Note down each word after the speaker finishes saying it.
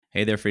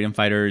Hey there, freedom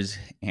fighters.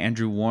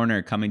 Andrew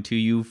Warner coming to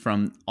you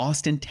from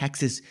Austin,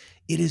 Texas.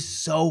 It is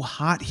so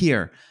hot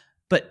here.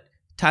 But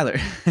Tyler,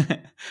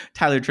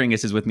 Tyler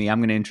Tringus is with me. I'm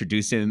going to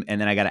introduce him, and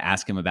then I got to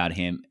ask him about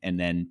him, and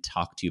then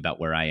talk to you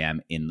about where I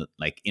am in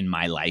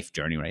my life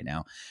journey right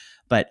now.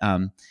 But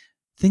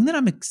thing that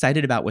I'm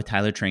excited about with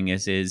Tyler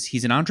Tringus is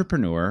he's an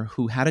entrepreneur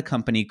who had a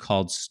company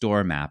called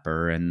Store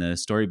Mapper, and the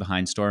story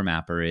behind Store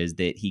Mapper is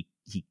that he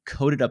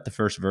coded up the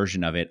first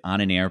version of it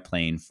on an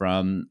airplane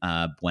from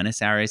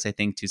Buenos Aires, I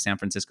think, to San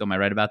Francisco. Am I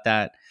right about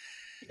that?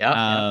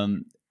 Yeah.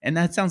 And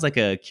that sounds like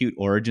a cute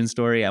origin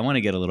story. I want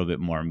to get a little bit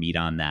more meat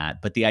on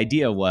that. But the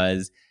idea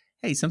was,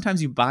 hey,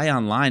 sometimes you buy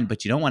online,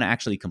 but you don't want to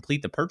actually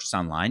complete the purchase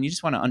online. You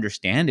just want to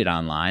understand it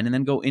online and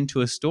then go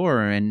into a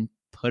store and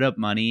put up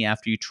money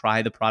after you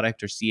try the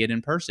product or see it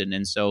in person.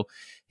 And so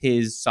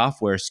his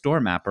software, Store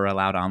Mapper,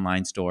 allowed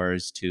online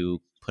stores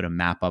to put a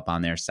map up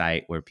on their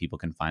site where people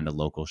can find a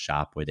local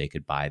shop where they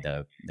could buy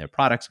their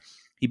products.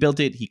 He built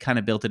it. He kind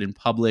of built it in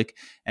public,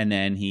 and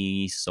then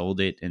he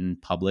sold it in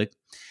public.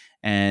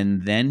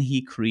 And then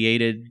he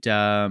created,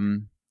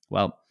 one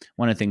of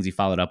the things he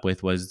followed up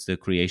with was the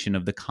creation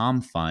of the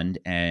Com Fund.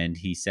 And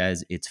he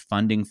says it's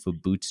funding for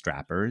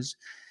bootstrappers,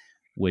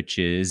 which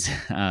is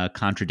a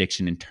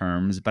contradiction in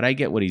terms, but I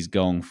get what he's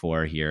going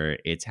for here.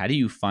 It's how do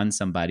you fund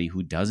somebody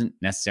who doesn't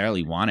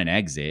necessarily want an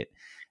exit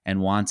and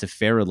wants a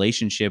fair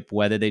relationship,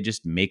 whether they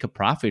just make a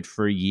profit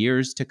for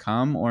years to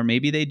come, or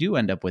maybe they do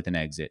end up with an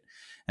exit.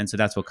 And so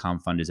that's what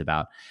ComFund is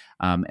about.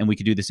 And we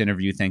could do this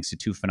interview thanks to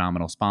two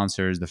phenomenal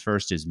sponsors. The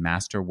first is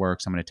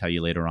Masterworks. I'm going to tell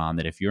you later on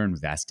that if you're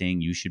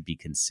investing, you should be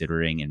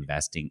considering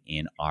investing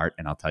in art.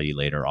 And I'll tell you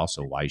later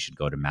also why you should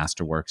go to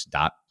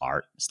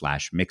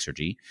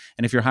masterworks.art/Mixergy.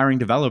 And if you're hiring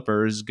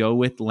developers, go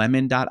with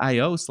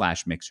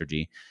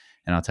lemon.io/Mixergy.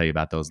 And I'll tell you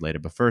about those later.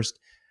 But first,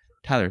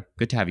 Tyler,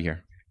 good to have you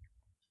here.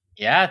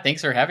 Yeah,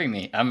 thanks for having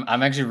me. I'm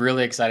actually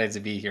really excited to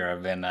be here.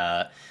 I've been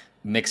a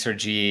Mixer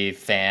G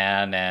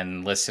fan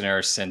and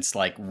listener since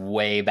like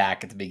way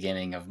back at the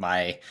beginning of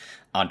my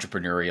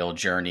entrepreneurial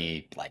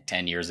journey, like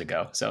 10 years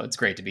ago. So it's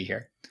great to be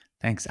here.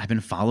 Thanks. I've been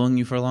following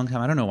you for a long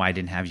time. I don't know why I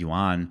didn't have you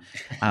on.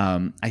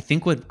 I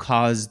think what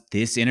caused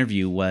this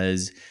interview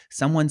was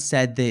someone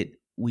said that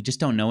we just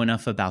don't know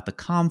enough about the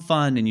Com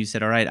Fund. And you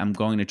said, all right, I'm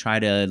going to try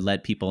to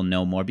let people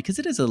know more because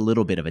it is a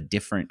little bit of a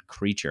different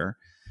creature.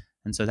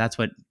 And so that's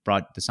what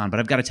brought this on.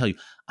 But I've got to tell you,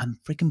 I'm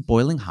freaking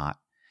boiling hot.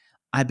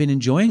 I've been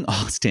enjoying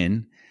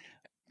Austin,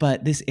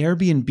 but this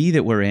Airbnb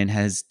that we're in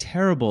has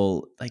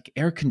terrible like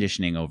air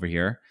conditioning over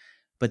here.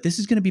 But this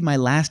is going to be my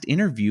last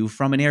interview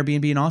from an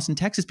Airbnb in Austin,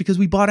 Texas, because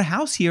we bought a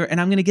house here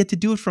and I'm going to get to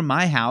do it from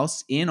my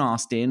house in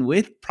Austin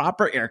with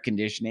proper air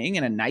conditioning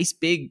and a nice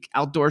big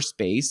outdoor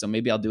space. So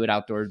maybe I'll do it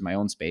outdoors in my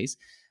own space.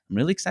 I'm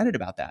really excited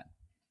about that.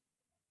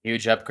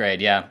 Huge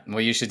upgrade, yeah.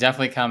 Well, you should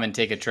definitely come and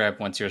take a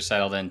trip once you're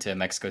settled into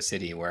Mexico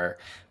City, where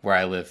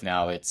I live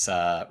now. It's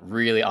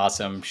really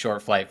awesome,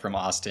 short flight from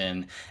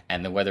Austin,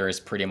 and the weather is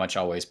pretty much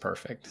always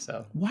perfect.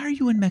 So Why are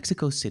you in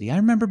Mexico City? I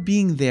remember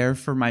being there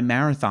for my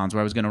marathons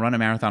where I was going to run a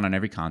marathon on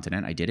every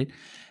continent. I did it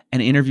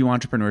and interview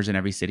entrepreneurs in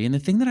every city. And the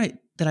thing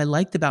that I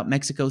liked about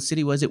Mexico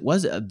City was it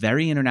was a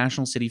very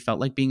international city,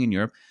 felt like being in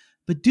Europe.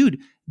 But dude,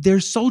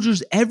 there's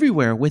soldiers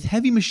everywhere with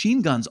heavy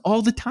machine guns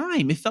all the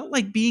time. It felt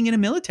like being in a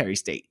military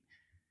state.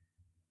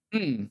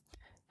 Hmm.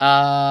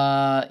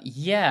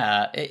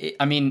 Yeah.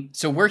 I mean,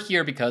 so we're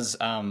here because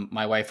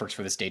my wife works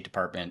for the State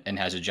Department and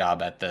has a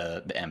job at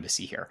the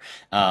embassy here.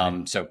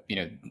 Okay. So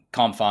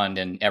Comfund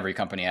and every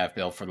company I've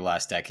built for the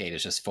last decade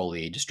is just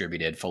fully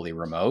distributed, fully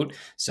remote.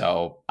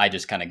 So I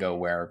just kind of go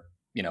where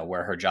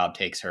her job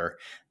takes her.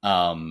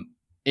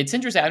 It's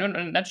interesting.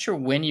 I'm not sure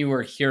when you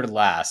were here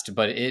last,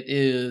 but it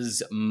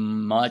is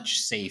much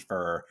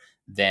safer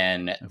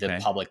than the Okay.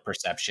 public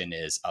perception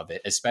is of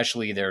it.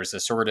 Especially there's a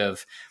sort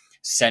of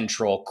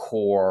central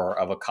core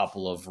of a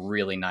couple of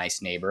really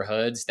nice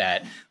neighborhoods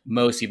that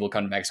most people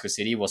come to Mexico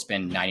City will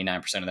spend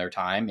 99% of their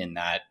time in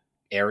that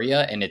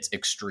area. And it's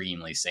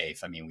extremely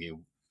safe. I mean, we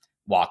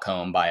walk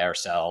home by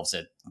ourselves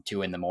at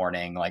 2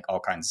 a.m, like all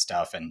kinds of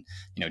stuff. And,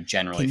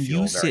 generally Can you feel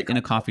very sit in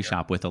a comfortable coffee here.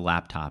 shop with a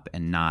laptop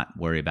and not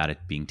worry about it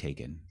being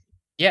taken?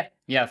 Yeah.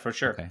 Yeah, for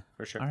sure. Okay.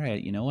 For sure. All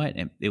right. You know what?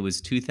 It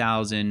was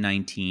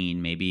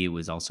 2019. Maybe it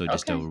was also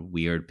just a Okay.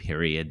 weird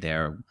period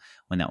there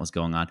when that was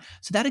going on.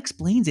 So that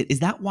explains it. Is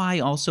that why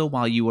also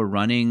while you were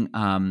running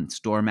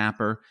Store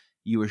Mapper,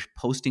 you were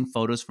posting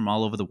photos from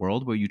all over the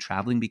world? Were you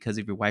traveling because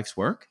of your wife's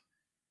work?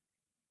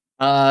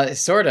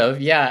 Sort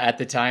of, yeah. At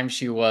the time,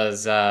 she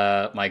was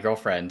my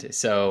girlfriend.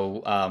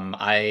 So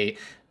I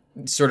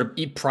sort of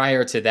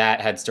prior to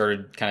that had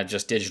started kind of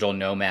just digital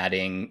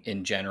nomading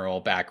in general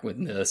back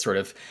when the sort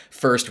of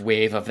first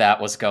wave of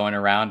that was going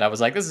around. I was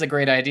like, this is a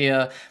great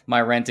idea.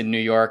 My rent in New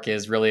York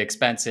is really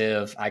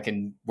expensive. I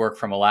can work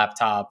from a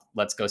laptop.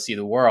 Let's go see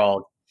the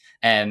world.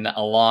 And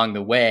along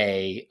the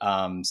way,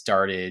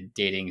 started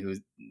dating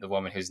the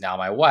woman who's now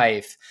my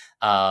wife.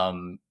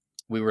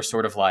 We were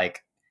sort of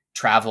like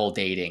travel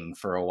dating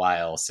for a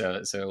while.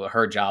 So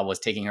her job was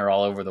taking her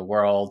all over the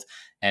world,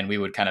 and we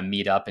would kind of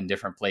meet up in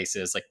different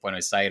places like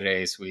Buenos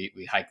Aires.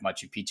 We hiked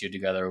Machu Picchu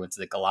together, went to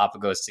the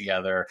Galapagos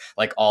together,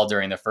 like all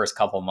during the first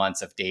couple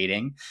months of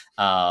dating.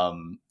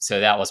 So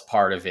that was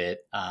part of it.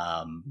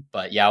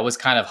 But yeah, I was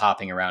kind of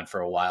hopping around for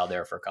a while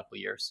there for a couple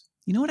years.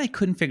 You know what I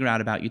couldn't figure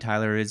out about you,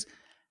 Tyler, is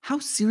how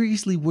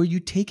seriously were you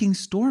taking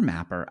Store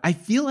Mapper? I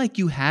feel like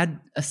you had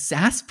a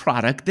SaaS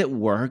product that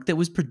worked, that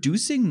was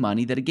producing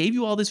money, that it gave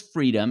you all this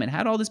freedom and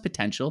had all this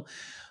potential.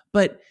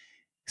 But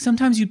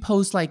sometimes you'd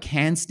post like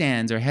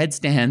handstands or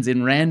headstands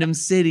in random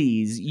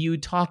cities. You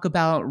talk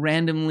about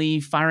randomly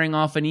firing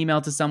off an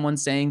email to someone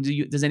saying,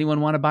 does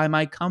anyone want to buy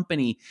my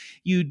company?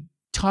 You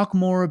talk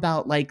more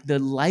about like the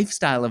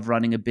lifestyle of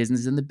running a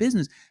business than the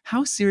business.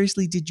 How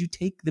seriously did you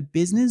take the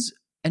business?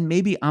 And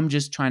maybe I'm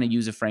just trying to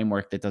use a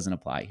framework that doesn't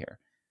apply here.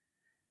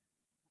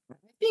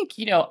 I think,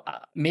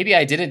 maybe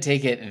I didn't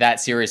take it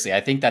that seriously.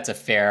 I think that's a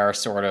fair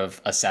sort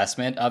of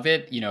assessment of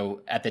it.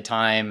 At the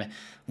time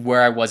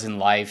where I was in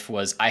life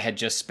was I had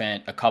just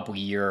spent a couple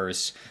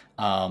years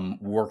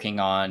working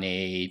on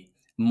a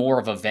more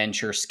of a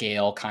venture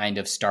scale kind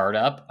of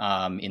startup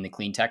in the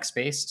clean tech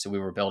space. So we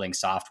were building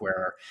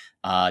software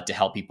to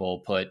help people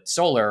put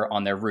solar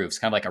on their roofs,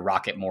 kind of like a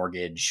rocket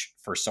mortgage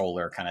for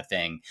solar kind of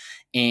thing.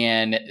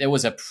 And it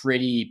was a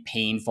pretty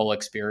painful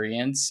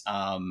experience.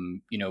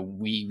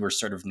 We were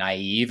sort of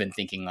naive and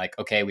thinking like,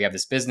 okay, we have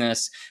this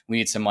business, we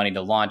need some money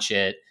to launch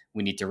it,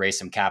 we need to raise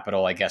some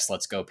capital. I guess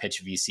let's go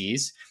pitch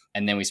VCs.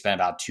 And then we spent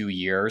about 2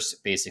 years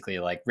basically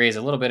like raise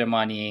a little bit of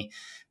money,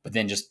 but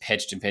then just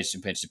pitched and pitched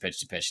and pitched and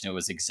pitched and pitched. And it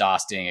was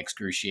exhausting,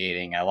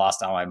 excruciating. I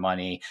lost all my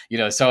money,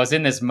 so I was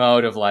in this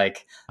mode of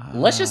like,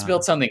 let's just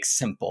build Ah, something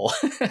simple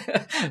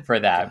for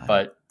that. got it.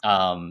 But,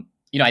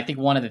 I think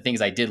one of the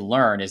things I did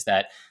learn is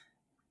that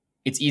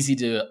it's easy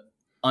to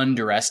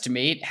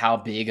underestimate how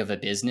big of a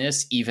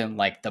business even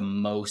like the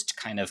most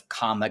kind of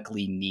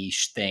comically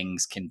niche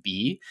things can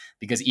be,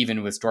 because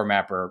even with Store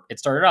Mapper it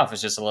started off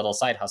as just a little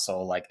side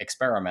hustle like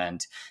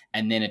experiment,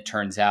 and then it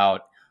turns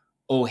out,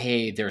 oh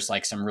hey, there's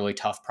like some really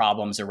tough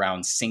problems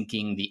around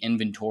syncing the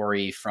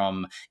inventory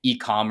from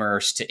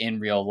e-commerce to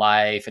in real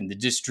life, and the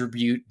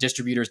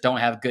distributors don't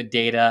have good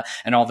data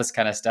and all this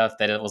kind of stuff,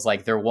 that it was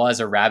like there was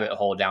a rabbit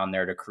hole down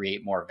there to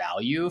create more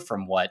value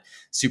from what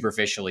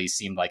superficially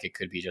seemed like it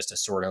could be just a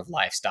sort of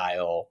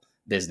lifestyle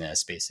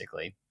business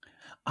basically.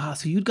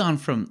 So you'd gone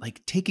from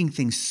like taking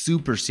things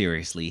super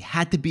seriously,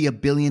 had to be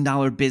 $1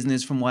 billion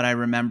business from what I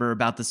remember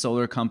about the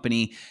solar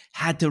company,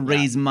 had to Yeah.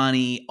 raise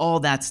money, all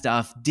that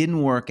stuff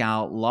didn't work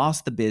out,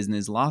 lost the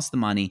business, lost the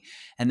money.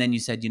 And then you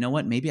said, you know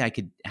what, maybe I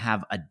could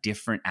have a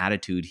different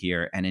attitude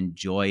here and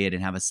enjoy it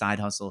and have a side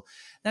hustle.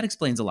 That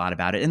explains a lot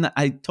about it. And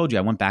I told you,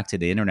 I went back to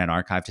the Internet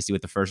Archive to see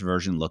what the first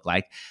version looked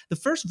like. The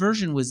first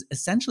version was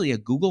essentially a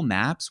Google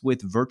Maps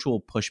with virtual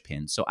push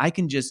pins. So I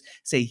can just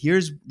say,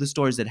 here's the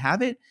stores that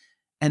have it,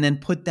 and then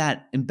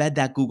embed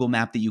that Google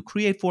map that you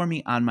create for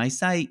me on my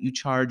site. You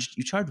charge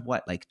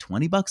what, like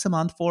 $20 a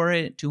month for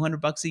it,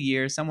 $200 a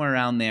year, somewhere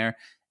around there.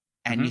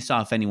 And you Hmm.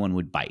 saw if anyone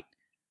would bite.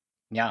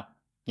 Yeah.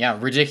 Yeah,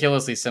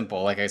 ridiculously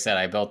simple. Like I said,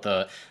 I built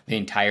the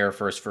entire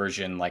first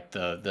version, like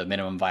the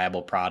minimum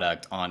viable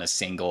product, on a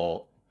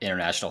single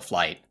international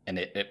flight, and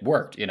it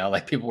worked.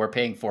 Like people were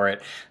paying for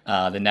it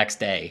the next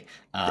day.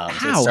 So it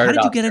How started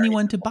did you off get very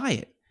anyone to simple. buy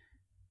it?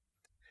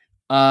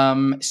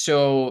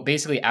 So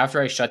basically,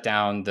 after I shut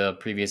down the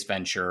previous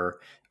venture,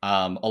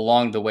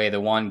 along the way, the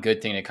one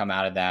good thing to come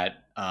out of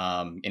that,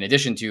 in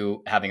addition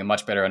to having a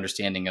much better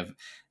understanding of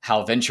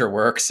how venture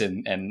works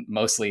and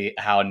mostly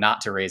how not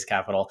to raise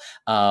capital,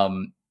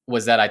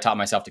 was that I taught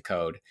myself to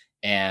code.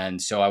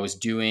 And so I was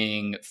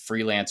doing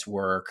freelance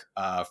work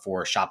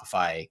for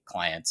Shopify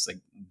clients, like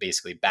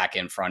basically back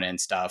end, front end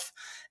stuff,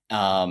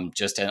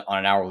 just on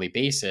an hourly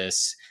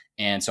basis.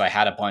 And so I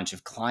had a bunch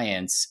of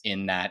clients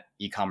in that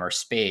e-commerce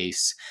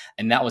space.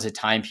 And that was a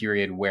time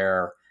period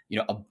where,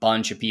 a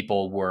bunch of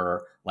people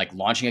were like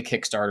launching a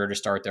Kickstarter to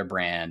start their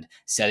brand,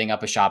 setting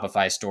up a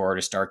Shopify store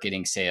to start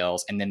getting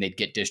sales, and then they'd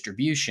get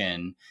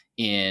distribution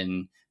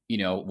in,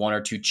 one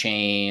or two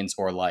chains,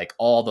 or like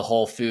all the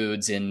Whole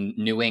Foods in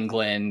New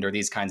England, or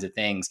these kinds of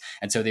things.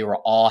 And so they were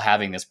all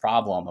having this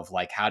problem of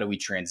like, how do we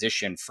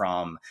transition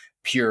from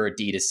pure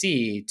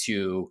D2C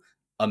to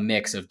a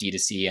mix of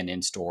D2C and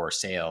in-store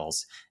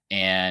sales?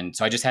 And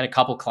so I just had a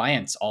couple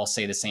clients all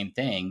say the same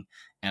thing,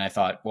 and I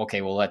thought, well,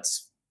 okay, well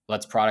let's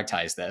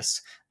productize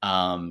this.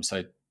 So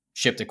I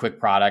shipped a quick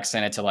product,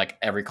 sent it to like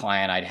every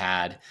client I'd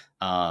had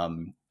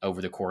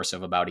over the course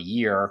of about a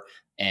year,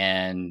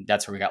 and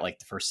that's where we got like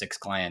the first 6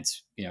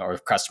 clients, or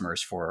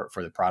customers for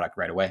the product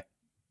right away.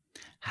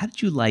 How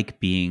did you like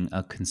being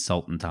a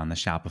consultant on the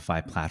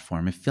Shopify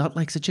platform? It felt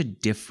like such a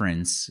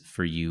difference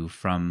for you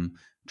from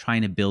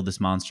trying to build this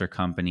monster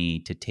company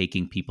to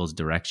taking people's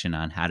direction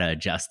on how to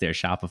adjust their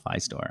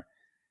Shopify store.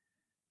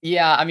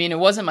 Yeah, I mean, it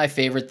wasn't my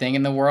favorite thing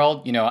in the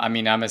world. I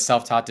mean, I'm a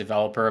self-taught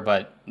developer,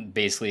 but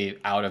basically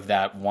out of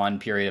that one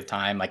period of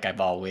time, like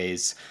I've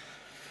always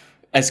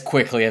as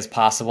quickly as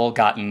possible,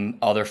 gotten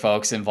other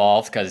folks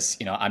involved because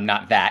I'm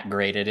not that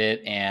great at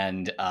it,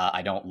 and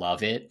I don't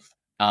love it.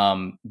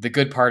 The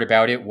good part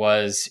about it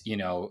was,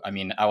 I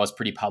mean, I was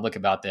pretty public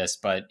about this,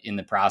 but in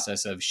the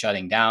process of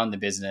shutting down the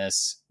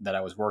business that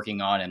I was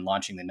working on and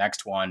launching the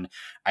next one,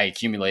 I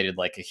accumulated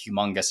like a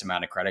humongous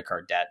amount of credit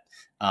card debt,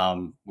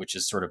 which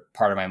is sort of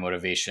part of my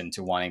motivation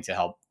to wanting to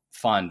help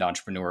fund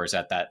entrepreneurs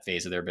at that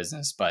phase of their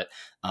business. But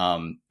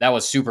that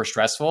was super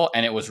stressful,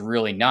 and it was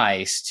really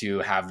nice to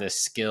have this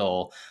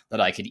skill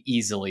that I could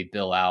easily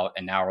bill out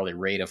an hourly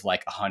rate of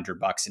like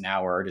 $100 an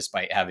hour,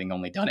 despite having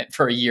only done it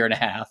for a year and a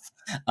half.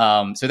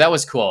 So that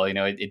was cool.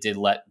 It did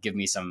give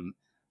me some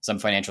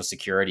financial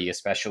security,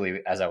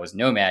 especially as I was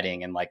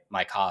nomading and like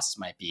my costs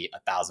might be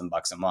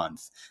 $1,000 a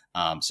month.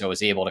 So I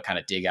was able to kind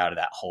of dig out of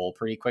that hole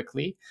pretty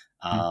quickly.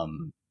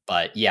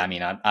 But yeah, I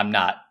mean, I'm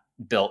not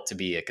built to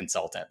be a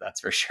consultant,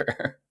 that's for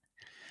sure.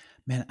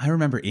 Man, I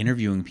remember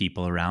interviewing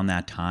people around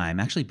that time,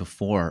 actually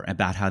before,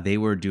 about how they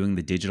were doing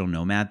the digital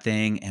nomad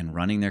thing and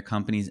running their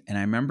companies. And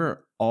I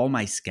remember all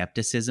my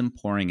skepticism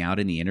pouring out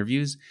in the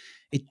interviews.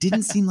 It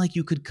didn't seem like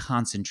you could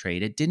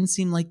concentrate. It didn't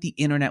seem like the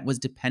internet was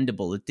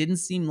dependable. It didn't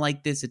seem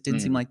like this. It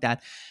didn't seem Mm, like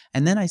that.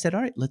 And then I said,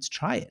 all right, let's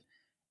try it.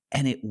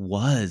 And it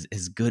was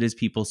as good as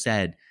people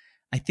said.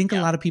 I think a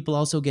yeah. lot of people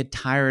also get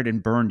tired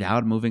and burned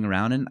out moving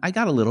around. And I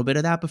got a little bit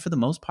of that, but for the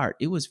most part,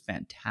 it was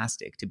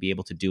fantastic to be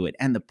able to do it.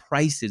 And the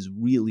prices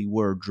really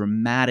were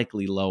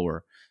dramatically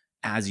lower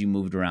as you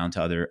moved around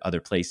to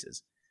other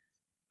places.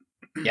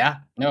 Yeah,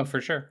 no,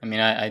 for sure. I mean,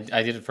 I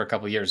did it for a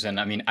couple of years, and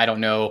I mean, I don't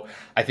know.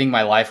 I think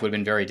my life would have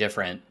been very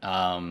different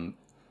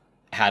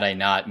had I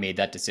not made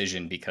that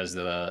decision because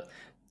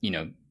you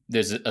know,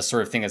 there's a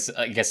sort of thing that's,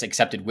 I guess,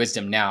 accepted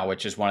wisdom now,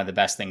 which is one of the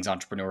best things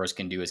entrepreneurs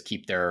can do is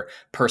keep their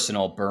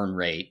personal burn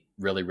rate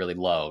really, really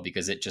low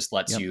because it just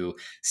lets Yep. you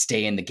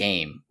stay in the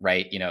game,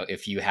 right?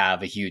 If you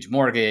have a huge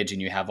mortgage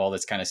and you have all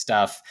this kind of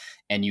stuff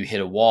and you hit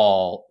a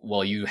wall,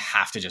 well, you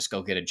have to just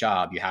go get a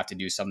job. You have to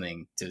do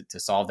something to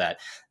solve that.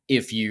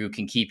 If you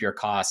can keep your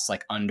costs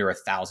like under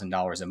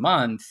 $1,000 a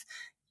month,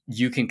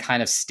 you can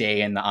kind of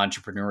stay in the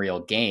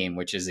entrepreneurial game,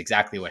 which is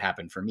exactly what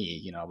happened for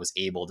me. I was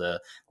able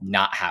to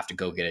not have to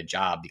go get a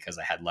job because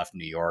I had left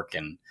New York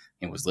and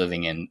was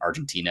living in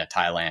Argentina,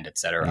 Thailand,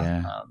 etc.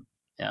 Yeah.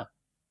 Yeah.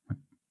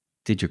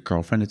 Did your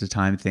girlfriend at the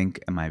time think,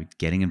 am I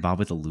getting involved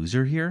with a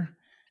loser here?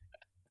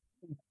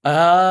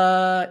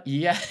 Yeah.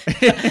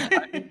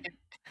 I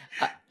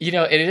mean,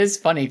 it is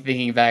funny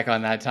thinking back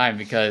on that time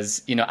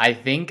because, I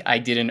think I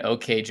did an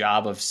okay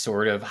job of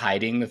sort of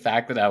hiding the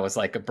fact that I was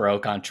like a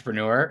broke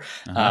entrepreneur.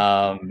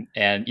 Uh-huh.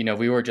 And,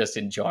 we were just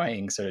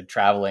enjoying sort of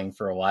traveling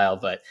for a while.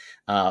 But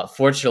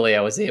fortunately,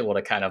 I was able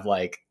to kind of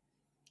like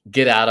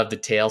get out of the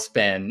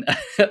tailspin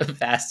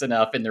fast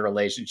enough in the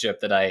relationship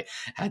that I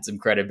had some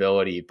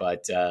credibility.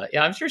 But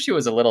yeah, I'm sure she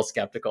was a little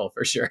skeptical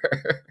for sure.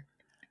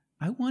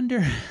 I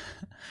wonder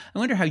I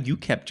wonder how you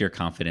kept your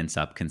confidence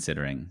up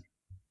considering.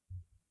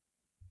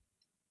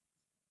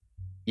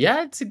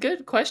 Yeah, it's a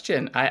good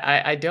question.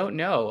 I don't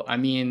know. I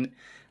mean,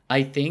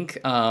 I think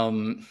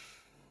I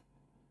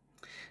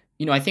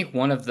think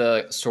one of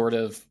the sort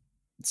of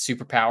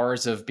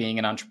superpowers of being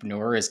an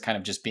entrepreneur is kind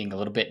of just being a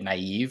little bit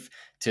naive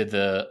to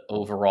the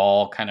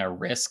overall kind of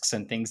risks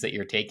and things that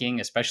you're taking,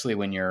 especially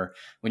when you're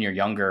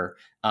younger.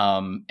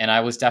 And I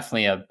was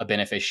definitely a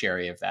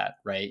beneficiary of that,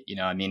 right?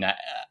 I mean,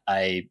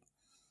 I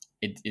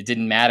it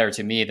didn't matter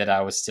to me that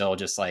I was still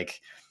just like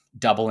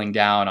doubling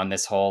down on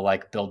this whole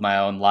like build my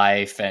own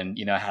life and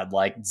had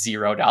like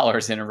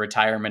 $0 in a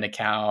retirement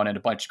account and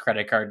a bunch of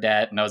credit card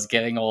debt and I was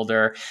getting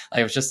older.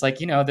 I was just like,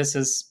 this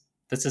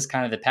is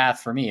kind of the path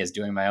for me is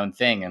doing my own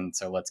thing and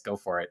so let's go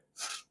for it.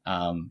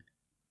 Um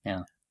yeah.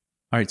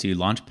 All right, so you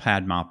launched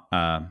Pad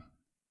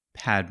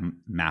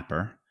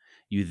Mapper.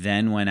 You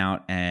then went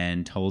out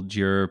and told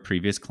your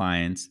previous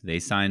clients. They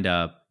signed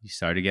up. You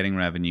started getting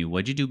revenue.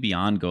 What'd you do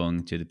beyond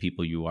going to the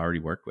people you already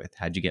worked with?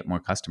 How'd you get more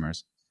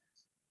customers?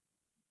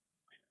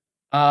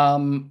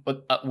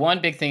 But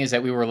one big thing is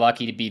that we were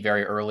lucky to be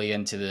very early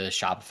into the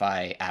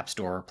Shopify App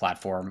Store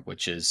platform,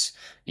 which is,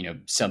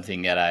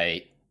 something that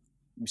I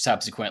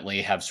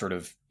subsequently have sort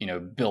of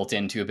built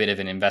into a bit of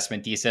an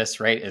investment thesis,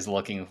 right, is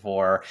looking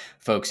for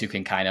folks who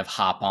can kind of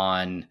hop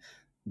on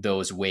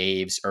those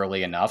waves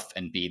early enough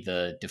and be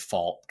the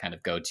default kind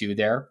of go-to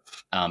there,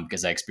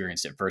 because I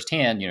experienced it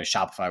firsthand.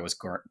 Shopify was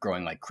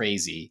growing like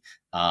crazy,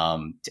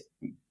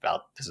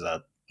 about this is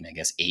I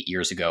guess 8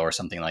 years ago or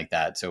something like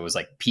that, so it was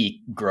like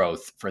peak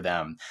growth for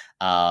them.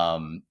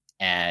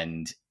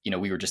 And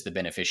we were just the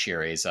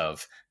beneficiaries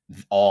of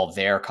all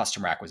their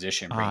customer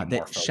acquisition, bringing more That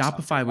folks onto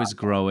the Shopify was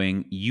platform.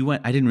 growing. You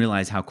went. I didn't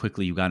realize how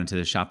quickly you got into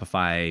the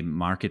Shopify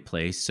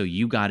marketplace. So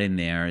you got in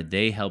there.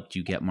 They helped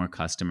you get more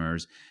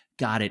customers.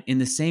 Got it. In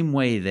the same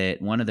way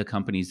that one of the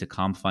companies the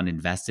Comp Fund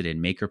invested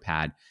in,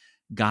 MakerPad,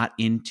 got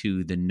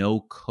into the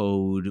no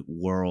code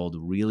world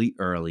really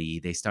early.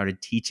 They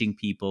started teaching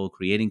people,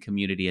 creating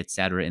community, et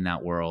cetera, in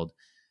that world,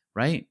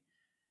 right?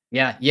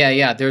 Yeah, yeah,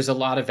 yeah. There's a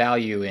lot of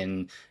value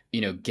in,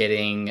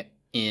 getting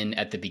in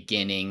at the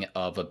beginning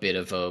of a bit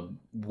of a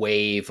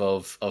wave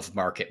of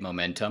market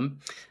momentum,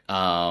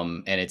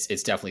 and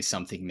it's definitely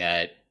something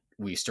that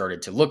we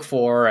started to look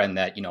for, and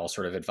that I'll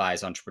sort of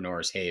advise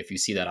entrepreneurs, hey, if you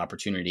see that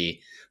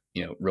opportunity,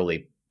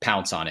 really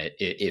pounce on it.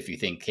 If you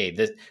think, hey,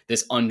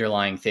 this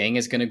underlying thing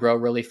is going to grow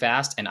really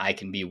fast, and I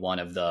can be one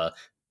of the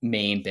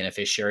main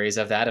beneficiaries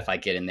of that if I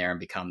get in there and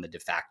become the de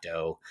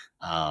facto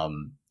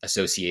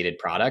associated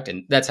product.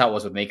 And that's how it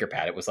was with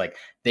MakerPad. It was like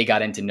they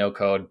got into no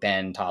code.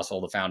 Ben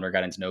Tossell, the founder,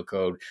 got into no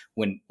code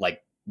when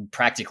like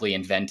practically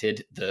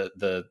invented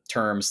the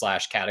term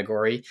slash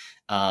category,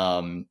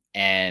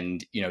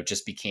 and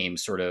just became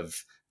sort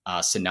of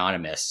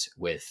synonymous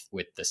with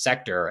the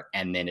sector,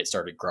 and then it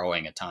started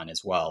growing a ton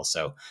as well.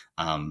 So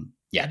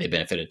yeah, they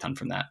benefited a ton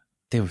from that.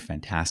 They were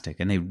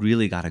fantastic, and they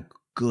really got a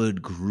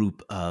good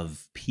group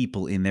of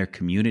people in their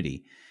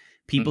community.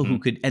 People who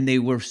Mm-hmm. could, and they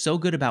were so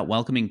good about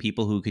welcoming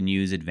people who can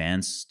use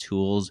advanced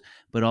tools,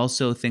 but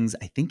also things,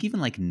 I think even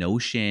like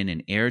Notion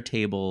and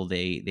Airtable,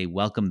 they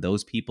welcomed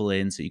those people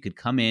in so you could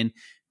come in,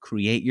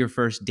 create your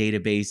first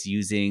database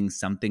using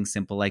something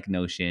simple like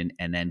Notion,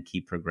 and then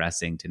keep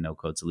progressing to no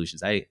code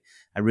solutions. I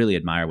really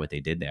admire what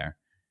they did there.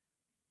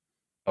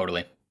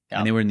 Totally. And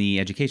Yeah. they were in the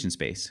education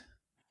space.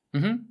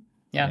 Mm-hmm.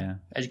 Yeah. Yeah.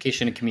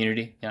 Education and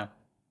community. Yeah.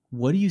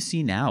 What do you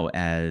see now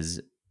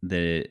as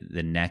the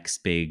next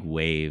big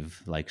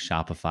wave, like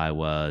Shopify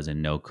was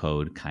and no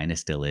code kind of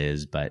still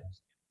is, but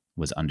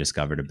was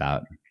undiscovered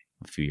about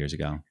a few years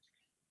ago?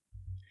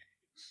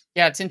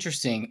 Yeah, it's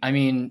interesting. I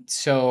mean,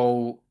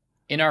 so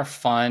in our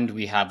fund,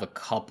 we have a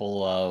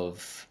couple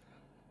of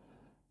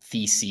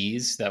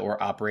theses that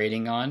we're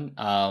operating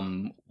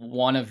on.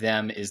 One of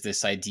them is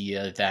this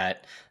idea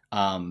that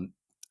um,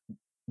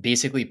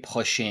 basically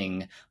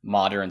pushing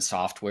modern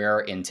software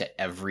into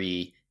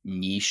every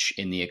niche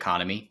in the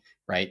economy,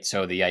 right?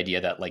 So the idea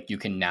that like you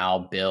can now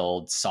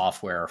build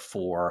software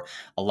for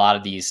a lot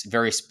of these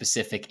very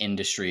specific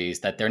industries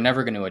that they're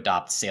never going to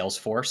adopt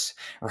Salesforce,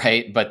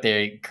 right? But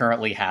they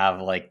currently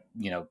have like,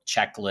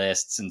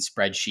 checklists and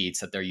spreadsheets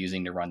that they're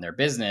using to run their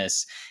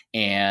business.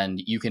 And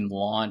you can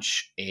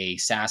launch a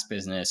SaaS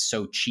business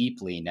so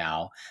cheaply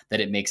now that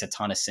it makes a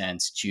ton of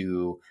sense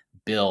to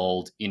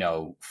build,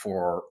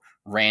 for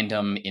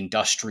random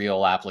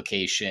industrial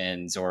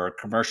applications or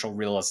commercial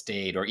real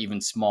estate or even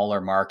smaller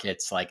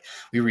markets. Like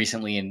we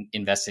recently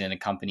invested in a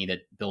company that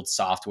builds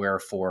software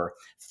for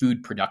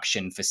food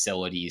production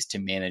facilities to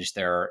manage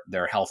their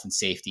health and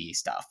safety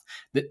stuff.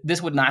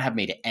 This would not have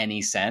made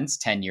any sense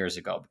 10 years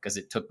ago because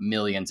it took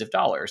millions of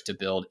dollars to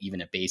build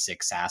even a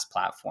basic SaaS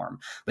platform.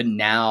 But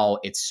now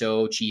it's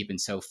so cheap and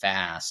so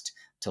fast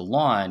to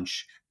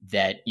launch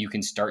that you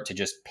can start to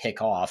just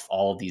pick off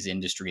all of these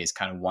industries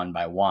kind of one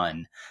by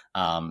one.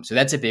 So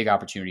that's a big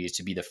opportunity, is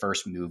to be the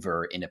first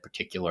mover in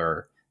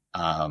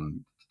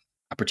um,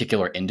 a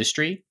particular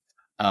industry.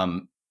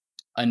 Um,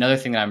 Another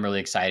thing that I'm really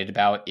excited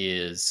about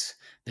is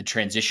the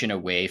transition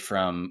away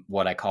from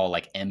what I call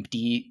like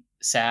empty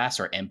SaaS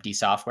or empty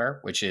software,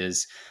 which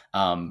is,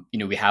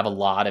 we have a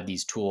lot of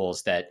these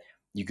tools that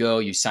you go,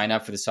 you sign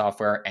up for the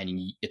software, and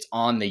it's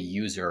on the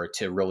user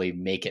to really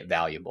make it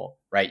valuable,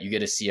 right? You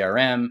get a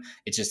CRM,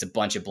 it's just a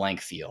bunch of blank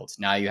fields.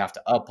 Now you have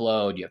to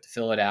upload, you have to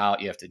fill it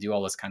out, you have to do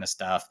all this kind of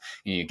stuff.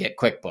 You get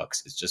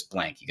QuickBooks, it's just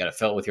blank. You got to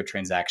fill it with your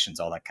transactions,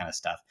 all that kind of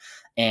stuff.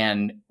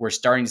 And we're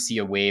starting to see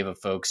a wave of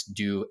folks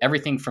do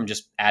everything from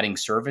just adding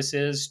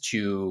services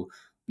to,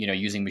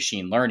 using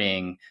machine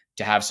learning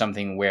to have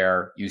something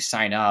where you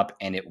sign up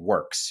and it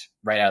works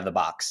right out of the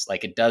box.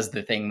 Like it does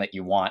the thing that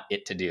you want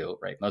it to do,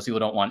 right? Most people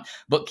don't want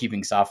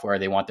bookkeeping software.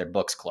 They want their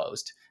books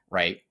closed,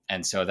 right?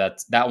 And so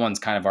that one's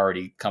kind of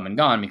already come and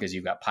gone because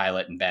you've got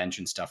Pilot and Bench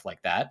and stuff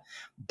like that.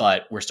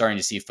 But we're starting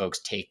to see folks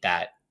take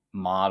that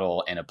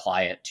model and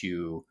apply it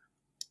to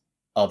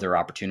other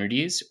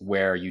opportunities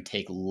where you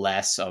take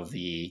less of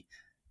the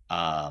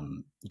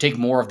you take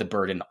more of the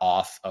burden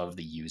off of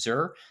the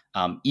user.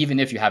 Even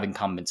if you have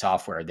incumbent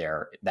software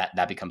there,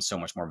 that becomes so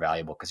much more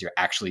valuable because you're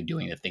actually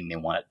doing the thing they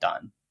want it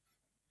done.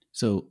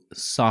 So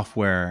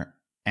software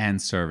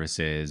and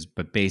services,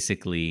 but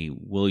basically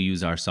we'll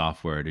use our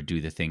software to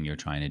do the thing you're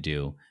trying to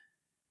do.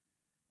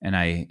 And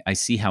I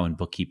see how in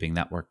bookkeeping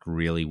that worked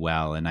really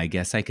well. And I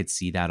guess I could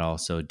see that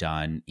also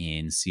done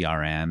in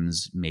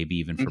CRMs, maybe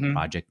even for Mm-hmm.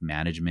 project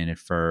management at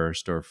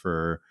first, or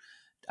for,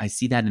 I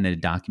see that in a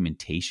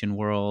documentation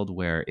world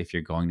where if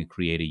you're going to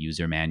create a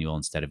user manual,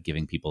 instead of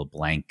giving people a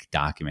blank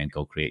document,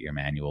 go create your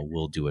manual,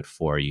 we'll do it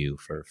for you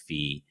for a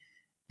fee.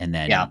 And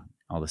Yeah. then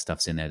all the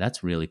stuff's in there.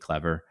 That's really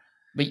clever.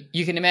 But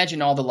you can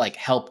imagine all the like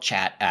help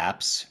chat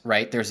apps,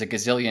 right? There's a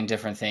gazillion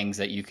different things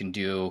that you can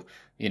do,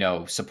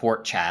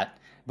 support chat,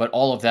 but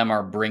all of them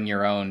are bring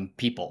your own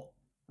people,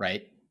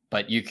 right?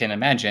 But you can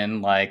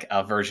imagine like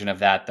a version of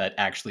that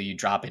actually you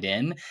drop it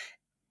in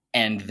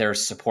and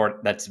there's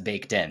support that's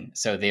baked in.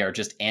 So they are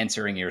just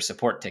answering your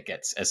support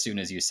tickets as soon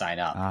as you sign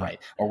up, Uh, right?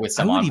 Or with I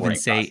some would even onboarding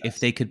say if process.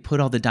 they could put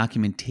all the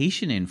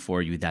documentation in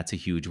for you, that's a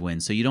huge win.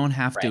 So you don't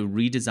have Right. to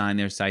redesign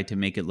their site to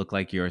make it look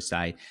like your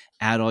site,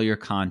 add all your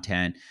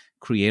content,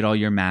 create all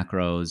your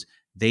macros.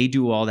 They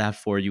do all that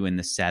for you in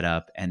the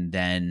setup. And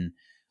then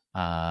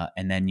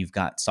and then you've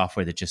got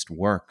software that just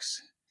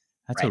works.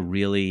 That's a Right.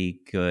 really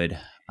good.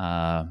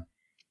 Uh,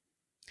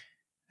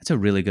 that's a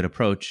really good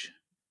approach.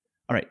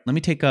 All right, let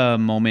me take a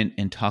moment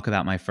and talk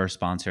about my first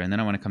sponsor, and then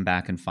I want to come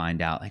back and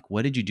find out, like,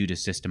 what did you do to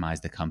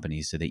systemize the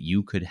company so that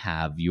you could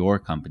have your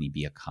company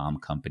be a calm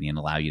company and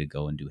allow you to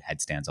go and do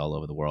headstands all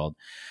over the world.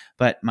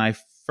 But my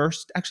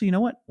first, actually, you know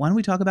what? Why don't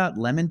we talk about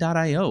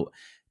lemon.io?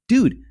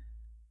 Dude,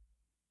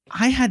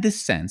 I had this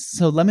sense.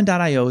 So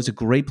lemon.io is a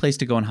great place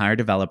to go and hire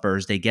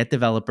developers. They get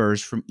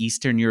developers from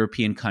Eastern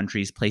European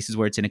countries, places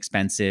where it's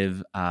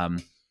inexpensive.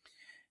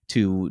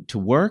 To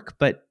work,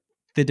 but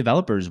the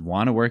developers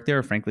want to work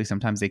there. Frankly,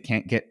 sometimes they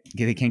can't get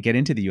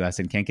into the US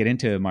and can't get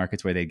into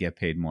markets where they get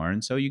paid more.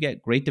 And so you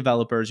get great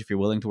developers if you're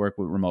willing to work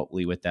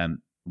remotely with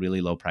them,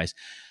 really low price.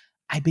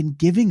 I've been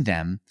giving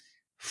them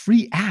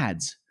free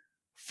ads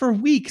for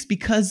weeks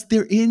because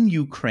they're in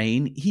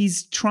Ukraine.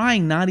 He's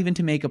trying not even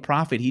to make a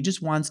profit. He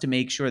just wants to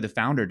make sure, the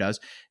founder does,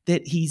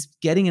 that he's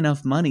getting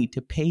enough money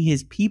to pay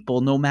his people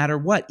no matter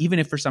what, even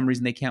if for some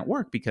reason they can't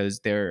work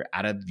because they're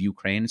out of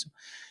Ukraine. So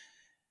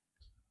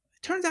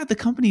turns out the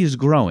company is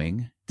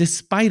growing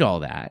despite all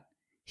that.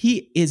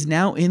 He is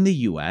now in the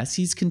US.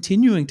 He's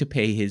continuing to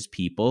pay his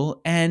people.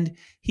 And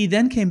he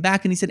then came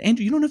back and he said,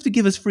 Andrew, you don't have to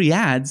give us free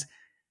ads.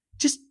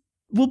 Just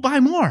we'll buy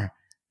more.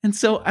 And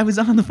so I was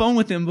on the phone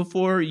with him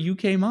before you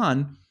came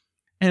on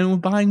and we're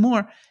buying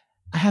more.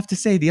 I have to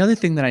say, the other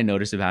thing that I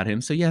noticed about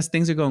him, so yes,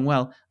 things are going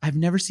well. I've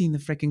never seen the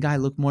freaking guy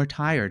look more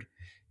tired.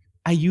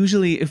 I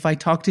usually, if I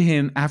talk to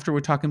him after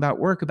we're talking about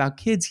work, about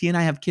kids, he and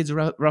I have kids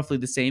roughly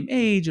the same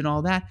age and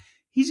all that.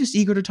 He's just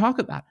eager to talk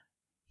about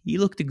it. He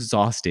looked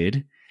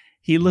exhausted.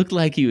 He looked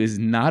like he was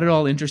not at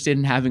all interested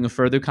in having a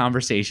further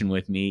conversation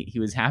with me. He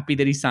was happy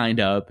that he signed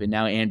up. And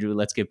now, Andrew,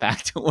 let's get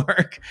back to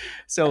work.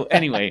 So,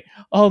 anyway,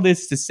 all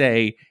this to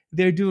say,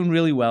 they're doing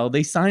really well.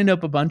 They signed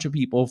up a bunch of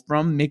people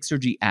from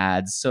Mixergy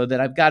ads, so that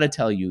I've got to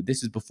tell you,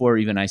 this is before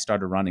even I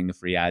started running the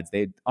free ads.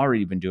 They'd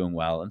already been doing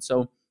well. And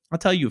so I'll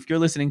tell you, if you're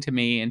listening to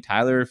me, and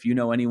Tyler, if you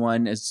know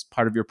anyone as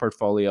part of your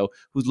portfolio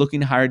who's looking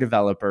to hire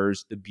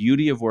developers, the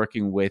beauty of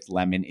working with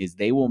Lemon is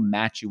they will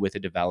match you with a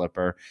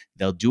developer.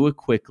 They'll do it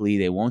quickly.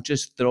 They won't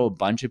just throw a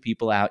bunch of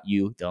people at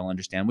you. They'll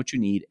understand what you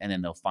need, and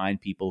then they'll find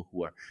people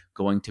who are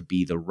going to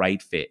be the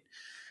right fit.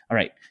 All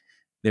right.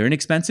 They're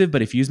inexpensive,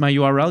 but if you use my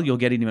URL, you'll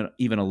get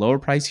even a lower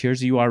price. Here's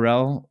the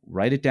URL.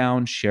 Write it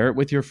down. Share it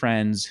with your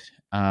friends.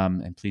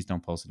 And please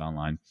don't post it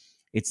online.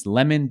 It's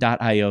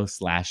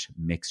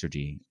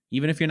lemon.io/Mixergy.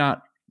 Even if you're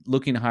not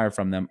looking to hire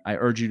from them, I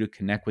urge you to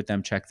connect with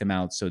them, check them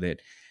out so that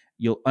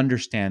you'll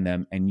understand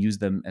them and use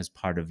them as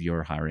part of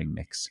your hiring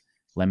mix.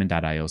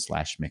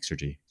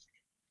 Lemon.io/Mixergy.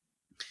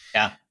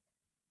 Yeah.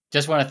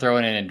 Just want to throw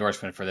in an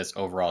endorsement for this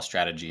overall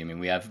strategy. I mean,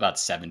 we have about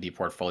 70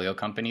 portfolio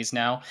companies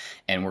now,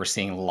 and we're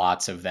seeing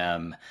lots of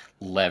them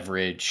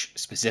leverage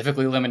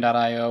specifically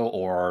Lemon.io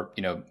or,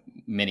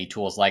 many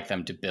tools like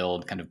them to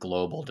build kind of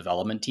global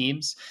development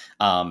teams.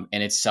 And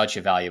it's such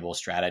a valuable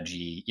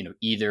strategy,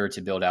 either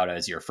to build out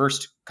as your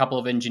first couple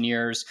of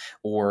engineers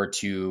or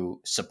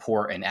to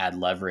support and add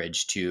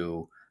leverage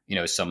to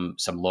some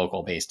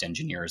local based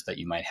engineers that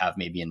you might have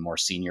maybe in more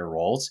senior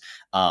roles.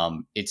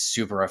 It's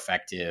super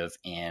effective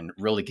and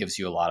really gives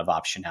you a lot of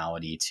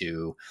optionality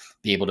to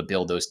be able to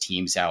build those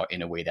teams out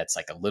in a way that's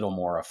like a little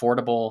more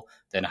affordable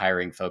than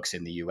hiring folks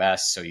in the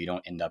US, so you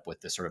don't end up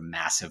with this sort of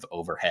massive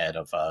overhead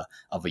of a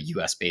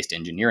US based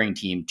engineering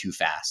team too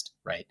fast,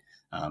 right?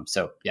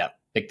 So yeah,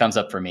 big thumbs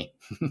up for me.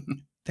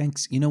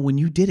 Thanks. When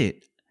you did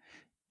it,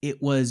 it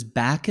was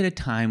back at a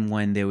time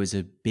when there was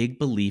a big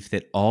belief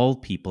that all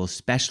people,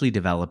 especially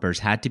developers,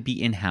 had to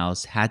be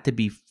in-house, had to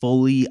be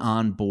fully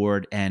on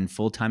board and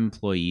full-time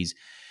employees.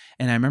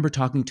 And I remember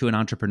talking to an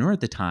entrepreneur at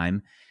the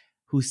time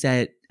who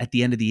said at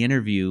the end of the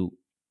interview,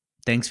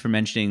 thanks for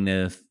mentioning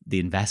the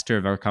investor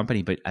of our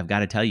company, but I've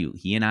got to tell you,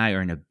 he and I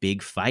are in a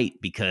big fight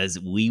because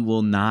we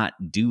will not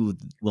do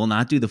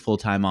the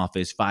full-time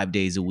office 5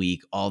 days a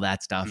week, all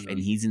that stuff. And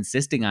he's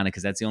insisting on it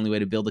because that's the only way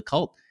to build a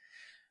cult.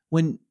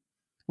 When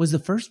was the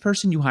first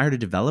person you hired a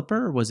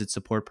developer, or was it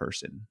support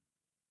person?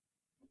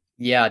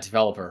 Yeah,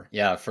 developer.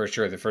 Yeah, for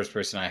sure. The first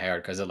person I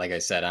hired, because like I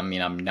said, I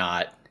mean, I'm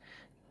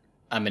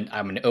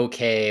an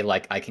okay,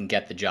 like I can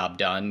get the job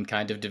done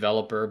kind of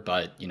developer,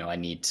 but I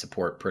need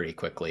support pretty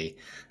quickly.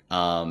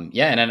 Yeah,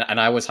 and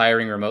I was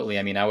hiring remotely.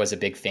 I mean, I was a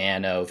big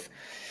fan of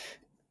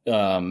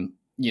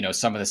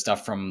some of the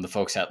stuff from the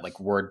folks at like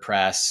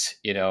WordPress,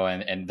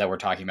 and that were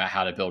talking about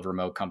how to build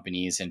remote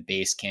companies and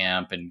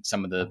Basecamp and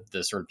some of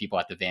the sort of people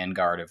at the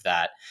vanguard of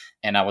that.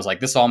 And I was like,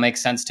 this all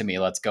makes sense to me.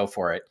 Let's go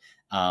for it.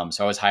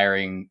 So I was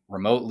hiring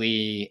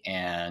remotely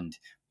and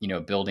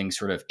building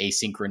sort of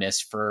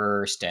asynchronous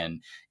first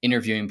and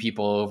interviewing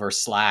people over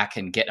Slack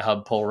and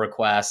GitHub pull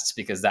requests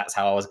because that's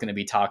how I was going to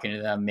be talking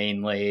to them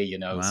mainly,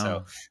 Wow.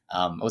 So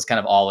I was kind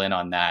of all in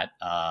on that,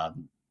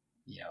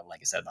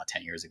 like I said, about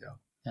 10 years ago.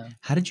 Yeah.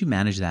 How did you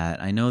manage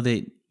that? I know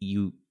that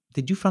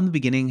did you from the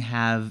beginning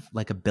have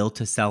like a built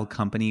to sell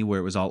company where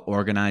it was all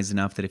organized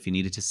enough that if you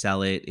needed to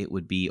sell it, it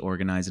would be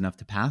organized enough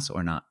to pass,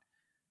 or not?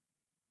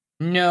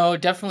 No,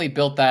 definitely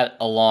built that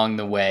along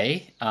the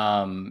way.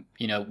 One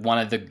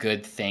of the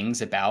good things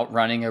about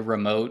running a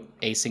remote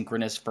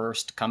asynchronous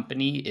first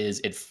company is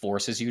it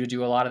forces you to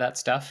do a lot of that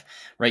stuff,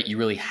 right? You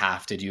really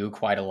have to do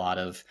quite a lot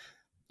of,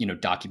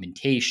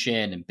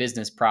 documentation and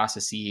business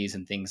processes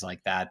and things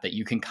like that that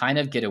you can kind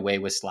of get away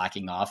with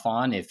slacking off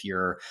on if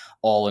you're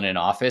all in an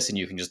office and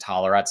you can just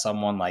holler at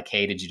someone like,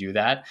 "Hey, did you do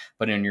that?"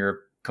 But in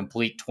your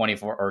complete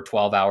 24 or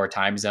 12-hour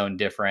time zone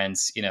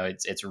difference,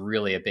 it's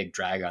really a big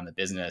drag on the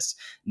business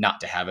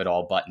not to have it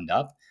all buttoned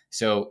up.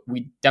 So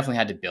we definitely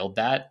had to build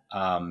that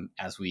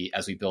as we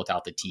built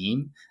out the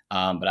team.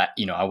 But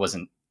I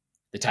wasn't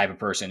the type of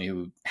person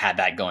who had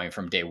that going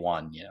from day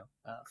one,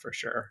 for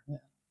sure.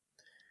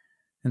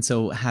 And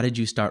so, how did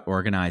you start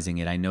organizing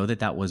it? I know that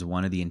that was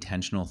one of the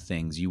intentional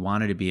things. You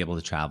wanted to be able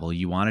to travel,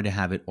 you wanted to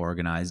have it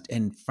organized.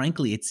 And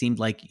frankly, it seemed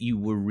like you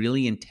were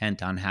really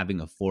intent on having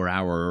a 4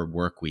 hour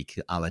work week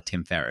a la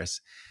Tim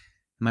Ferriss.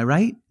 Am I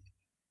right?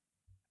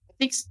 I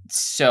think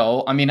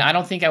so. I mean, I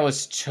don't think I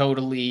was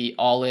totally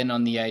all in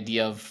on the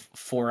idea of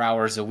 4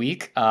 hours a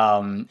week.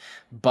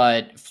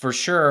 But for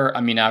sure,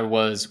 I mean, I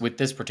was with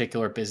this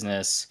particular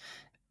business,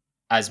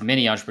 as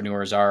many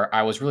entrepreneurs are,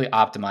 I was really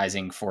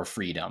optimizing for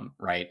freedom,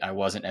 right? I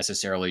wasn't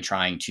necessarily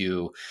trying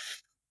to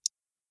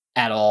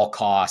at all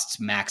costs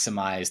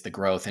maximize the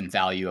growth and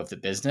value of the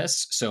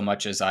business so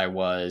much as I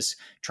was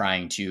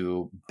trying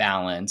to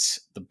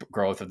balance the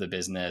growth of the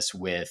business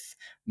with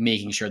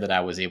making sure that I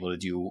was able to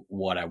do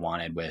what I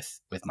wanted with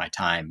my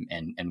time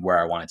and where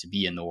I wanted to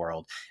be in the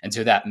world. And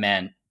so that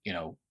meant,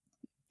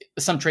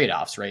 some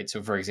trade-offs, right?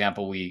 So for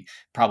example, we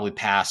probably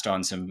passed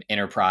on some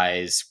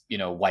enterprise,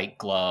 white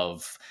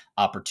glove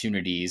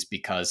opportunities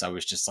because I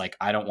was just like,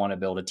 I don't want to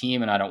build a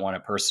team and I don't want to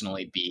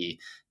personally be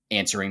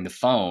answering the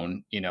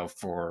phone,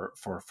 for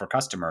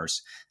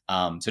customers.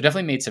 So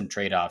definitely made some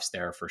trade-offs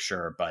there for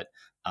sure. But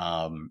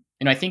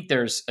I think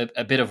there's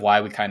a bit of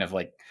why we kind of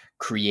like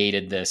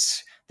created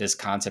this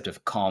concept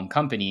of calm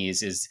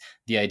companies is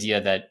the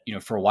idea that,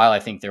 for a while I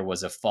think there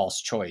was a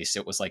false choice.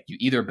 It was like you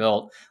either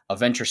built a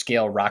venture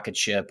scale rocket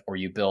ship or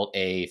you built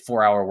a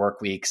 4 hour work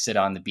week, sit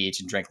on the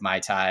beach and drink Mai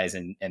Tais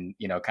and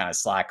kind of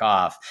slack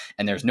off.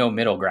 And there's no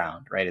middle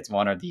ground, right? It's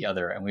one or the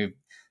other. And we've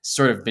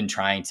sort of been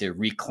trying to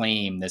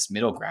reclaim this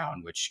middle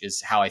ground, which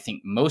is how I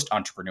think most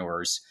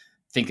entrepreneurs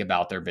think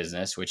about their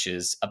business, which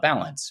is a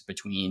balance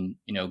between,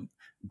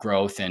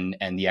 growth and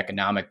the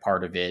economic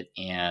part of it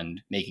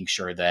and making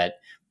sure that,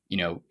 you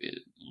know,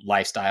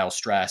 lifestyle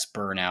stress,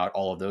 burnout,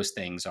 all of those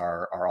things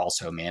are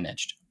also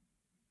managed.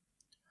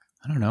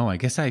 I don't know. I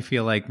guess I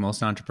feel like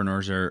most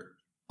entrepreneurs are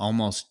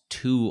almost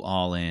too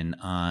all in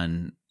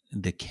on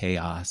the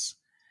chaos.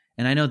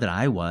 And I know that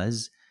I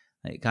was.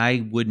 Like,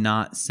 I would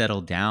not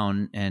settle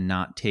down and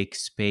not take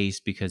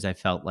space because I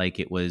felt like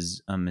it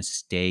was a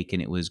mistake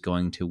and it was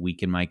going to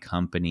weaken my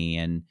company.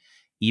 And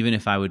even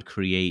if I would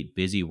create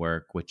busy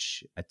work,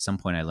 which at some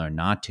point I learned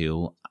not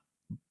to,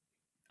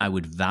 I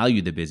would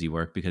value the busy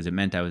work because it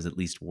meant I was at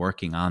least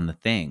working on the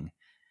thing.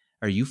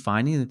 Are you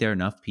finding that there are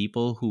enough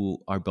people who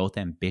are both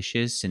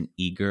ambitious and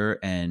eager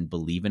and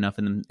believe enough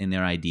in them, in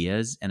their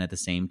ideas, and at the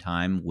same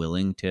time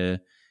willing to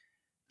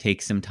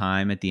take some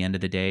time at the end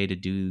of the day to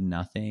do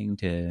nothing,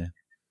 to,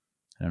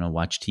 I don't know,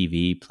 watch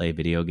TV, play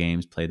video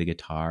games, play the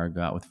guitar,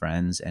 go out with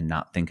friends, and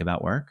not think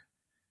about work?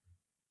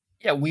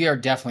 Yeah, we are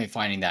definitely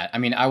finding that. I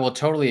mean, I will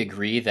totally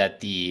agree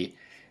that the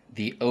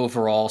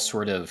overall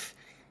sort of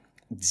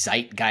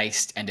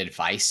zeitgeist and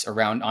advice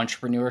around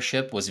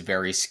entrepreneurship was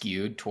very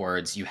skewed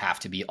towards you have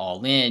to be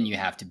all in, you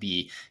have to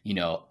be,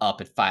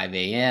 up at 5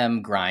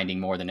 a.m., grinding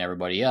more than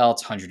everybody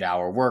else,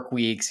 100-hour work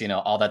weeks,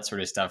 all that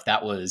sort of stuff.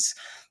 That was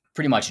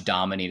pretty much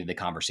dominated the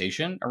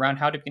conversation around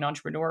how to be an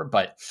entrepreneur.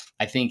 But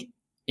I think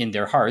in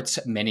their hearts,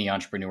 many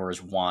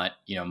entrepreneurs want,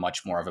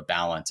 much more of a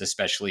balance,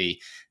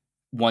 especially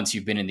once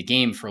you've been in the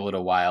game for a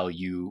little while,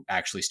 you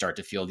actually start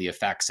to feel the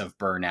effects of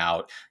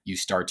burnout. You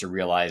start to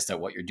realize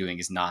that what you're doing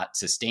is not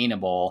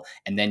sustainable.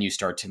 And then you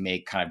start to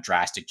make kind of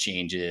drastic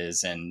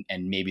changes. And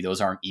maybe those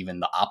aren't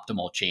even the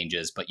optimal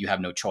changes, but you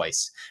have no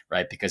choice,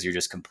 right? Because you're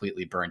just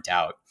completely burnt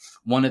out.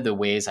 One of the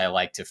ways I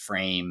like to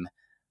frame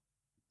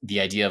the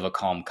idea of a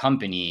calm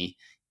company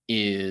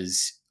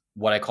is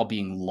what I call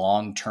being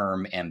long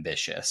term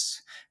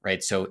ambitious,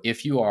 right? So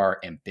if you are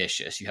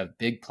ambitious, you have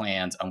big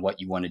plans on what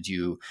you want to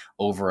do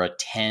over a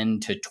 10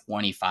 to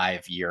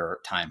 25-year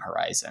time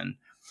horizon.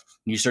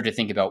 You start to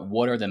think about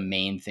what are the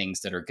main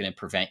things that are going to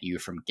prevent you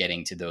from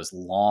getting to those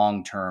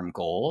long term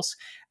goals.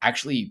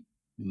 Actually,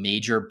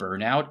 major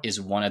burnout is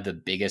one of the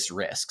biggest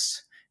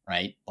risks,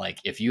 right? Like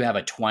if you have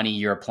a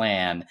 20-year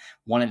plan,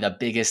 one of the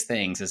biggest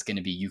things is going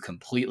to be you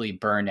completely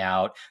burn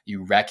out,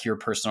 you wreck your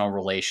personal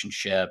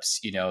relationships,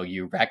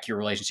 you wreck your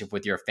relationship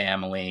with your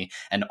family,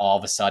 and all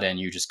of a sudden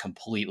you just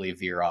completely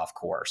veer off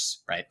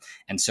course, right?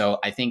 And so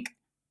I think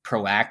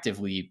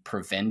proactively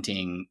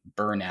preventing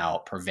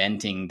burnout,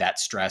 preventing that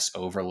stress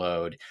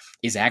overload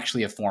is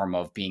actually a form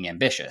of being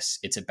ambitious.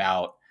 It's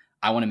about,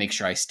 I want to make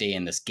sure I stay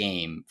in this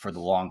game for the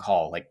long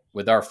haul. Like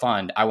with our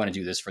fund, I want to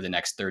do this for the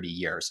next 30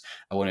 years.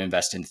 I want to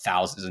invest in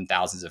thousands and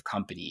thousands of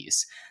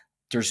companies.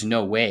 there's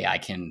no way I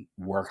can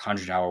work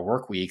 100-hour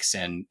work weeks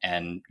and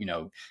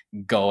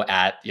go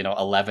at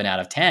 11 out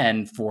of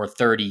 10 for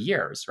 30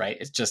 years, right?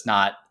 It's just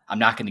not. I'm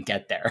not going to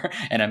get there,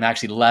 and I'm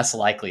actually less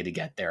likely to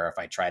get there if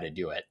I try to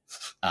do it.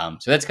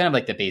 So that's kind of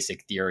like the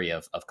basic theory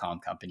of comm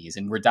companies,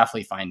 and we're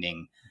definitely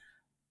finding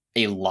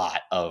a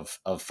lot of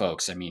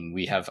folks. I mean,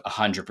 we have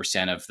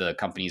 100% of the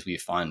companies we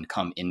fund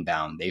come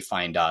inbound. They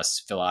find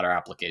us, fill out our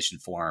application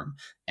form,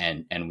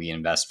 and we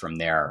invest from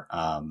there.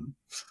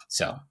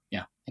 So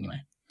yeah. Anyway,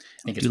 I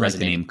think Do it's like the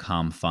resonating. name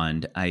Com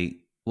Fund.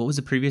 What was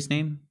the previous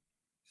name?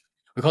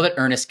 We called it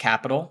Earnest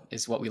Capital,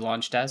 is what we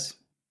launched as.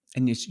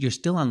 And you're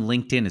still on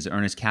LinkedIn as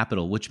Earnest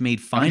Capital, which made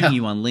Oh finding no,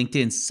 you on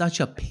LinkedIn such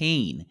a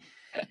pain.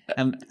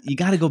 You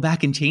got to go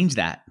back and change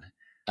that.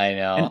 I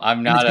know. And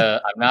it's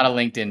good. I'm not a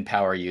LinkedIn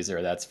power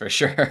user, that's for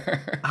sure.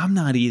 I'm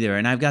not either.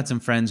 And I've got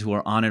some friends who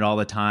are on it all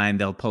the time.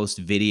 They'll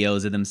post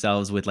videos of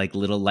themselves with like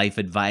little life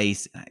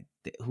advice.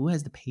 Who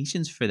has the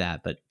patience for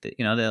that? But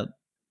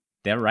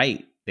they're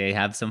right. They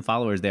have some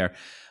followers there,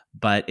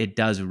 but it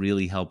does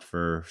really help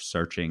for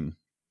searching.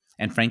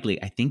 And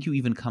frankly, I think you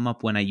even come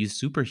up when I use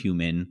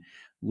Superhuman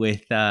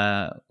with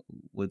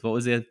what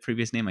was the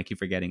previous name? I keep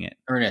forgetting it.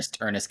 Earnest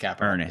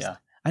Capital. Ernest. Yeah.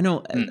 I know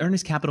Mm.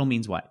 Earnest Capital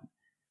means what?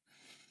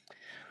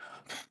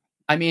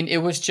 I mean, it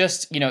was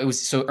just, it was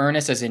so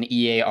earnest as in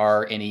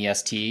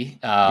EARNEST,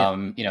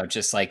 Yep.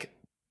 just like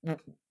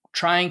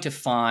trying to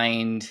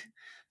find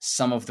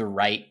some of the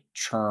right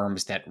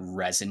terms that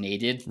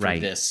resonated for Right.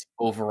 this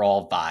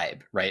overall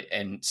vibe, right?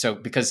 And so,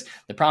 because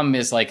the problem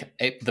is like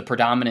the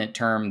predominant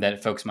term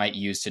that folks might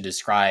use to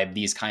describe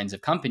these kinds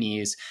of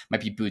companies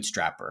might be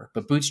bootstrapper,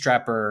 but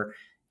bootstrapper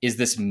is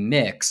this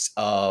mix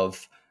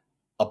of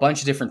a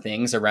bunch of different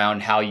things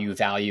around how you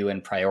value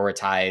and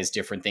prioritize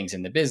different things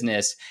in the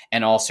business,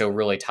 and also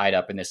really tied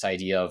up in this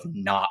idea of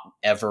not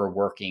ever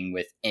working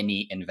with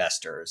any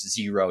investors,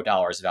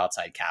 $0 of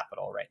outside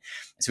capital, right?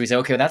 So we say,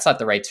 okay, that's not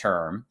the right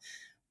term.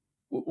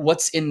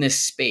 What's in this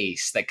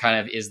space that kind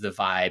of is the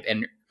vibe?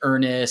 And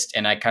earnest,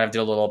 and I kind of did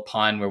a little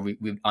pun where we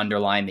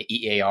underline the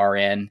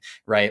EARN,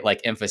 right?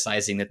 Like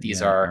emphasizing that these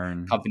Yeah. are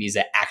Earn. companies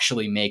that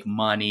actually make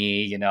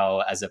money,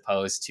 as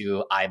opposed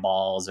to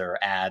eyeballs or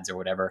ads or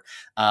whatever.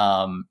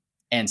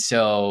 And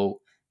so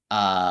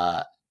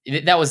uh,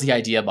 that was the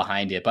idea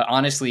behind it. But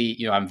honestly,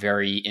 I'm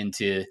very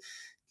into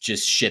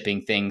just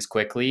shipping things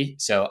quickly.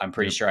 So I'm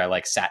pretty Yep. sure I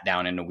like sat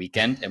down in a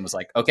weekend and was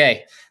like,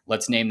 okay,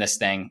 let's name this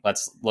thing.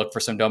 Let's look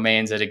for some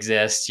domains that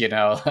exist,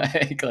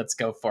 like, let's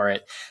go for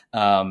it.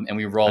 And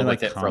we I rolled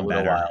with like it for a Com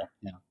little better. while.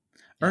 Yeah.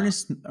 Yeah.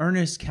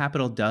 Earnest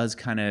Capital does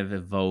kind of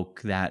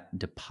evoke that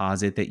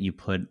deposit that you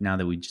put now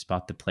that we just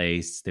bought the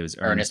place. There's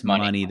earnest Earnest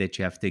money. money that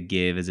you have to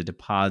give as a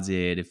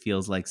deposit. It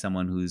feels like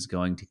someone who's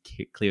going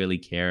to clearly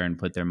care and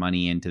put their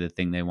money into the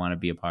thing they want to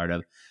be a part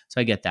of.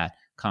 So I get that.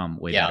 Com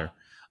way Yeah. better.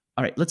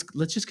 All right,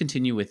 let's just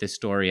continue with this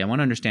story. I want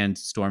to understand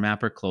Store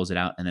Mapper, close it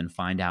out, and then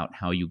find out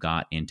how you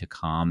got into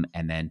Com,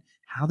 and then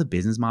how the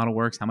business model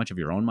works, how much of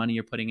your own money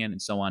you're putting in,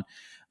 and so on.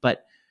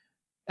 But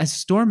as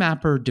Store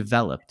Mapper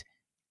developed,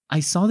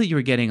 I saw that you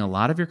were getting a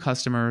lot of your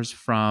customers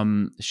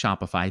from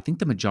Shopify. I think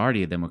the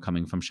majority of them were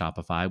coming from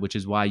Shopify, which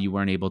is why you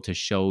weren't able to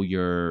show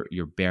your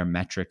bare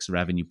metrics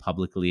revenue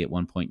publicly. At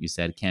one point, you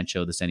said can't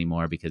show this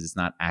anymore because it's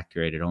not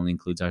accurate. It only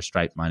includes our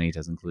Stripe money. It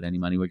doesn't include any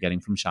money we're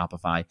getting from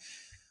Shopify.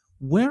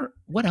 What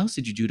else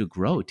did you do to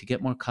grow to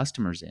get more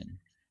customers in?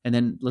 And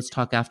then let's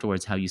talk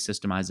afterwards how you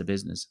systemize the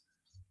business.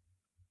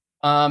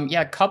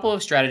 Yeah, a couple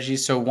of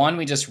strategies. So one,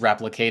 we just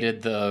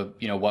replicated the,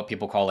 what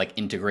people call like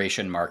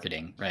integration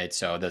marketing, right?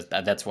 So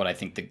that's what I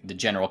think the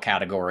general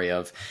category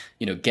of,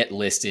 get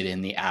listed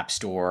in the App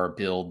Store,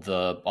 build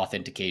the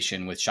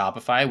authentication with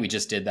Shopify. We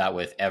just did that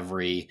with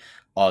every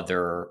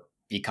other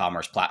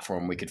e-commerce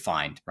platform we could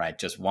find, right?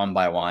 Just one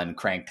by one,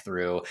 cranked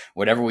through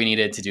whatever we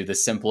needed to do the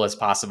simplest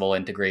possible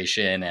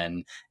integration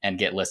and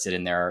get listed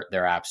in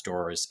their app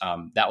stores.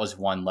 That was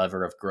one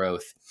lever of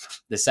growth.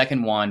 The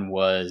second one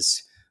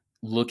was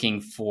looking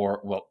for,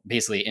 well,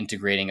 basically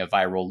integrating a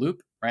viral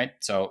loop, right?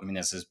 So, I mean,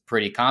 this is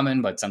pretty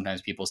common, but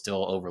sometimes people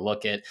still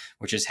overlook it,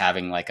 which is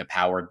having like a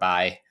powered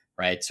by,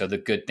 right? So the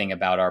good thing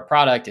about our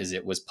product is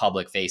it was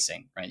public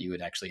facing, right? You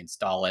would actually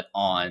install it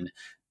on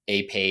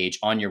a page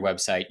on your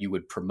website. You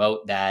would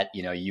promote that,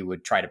 you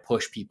would try to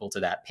push people to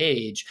that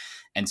page.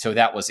 And so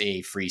that was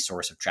a free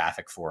source of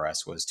traffic for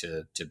us, was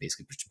to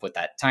basically put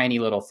that tiny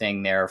little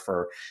thing there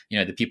for,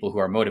 the people who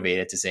are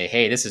motivated to say,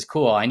 hey, this is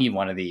cool. I need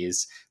one of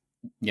these,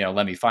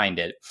 let me find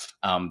it.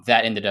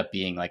 That ended up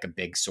being like a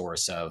big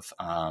source of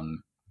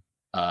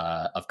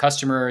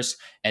customers.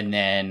 And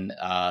then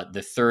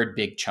the third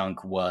big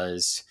chunk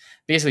was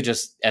basically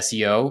just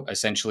SEO,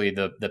 essentially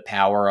the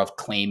power of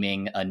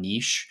claiming a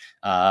niche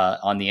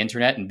on the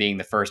internet and being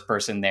the first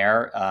person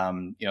there.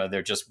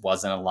 There just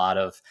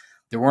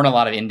there weren't a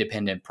lot of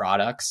independent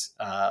products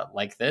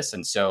like this.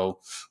 And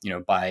so,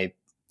 by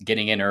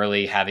getting in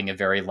early, having a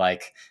very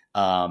like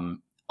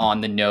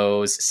on the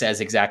nose,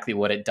 says exactly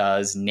what it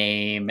does,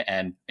 name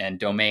and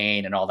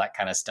domain and all that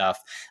kind of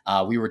stuff.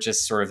 We were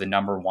just sort of the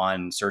number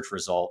one search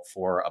result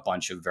for a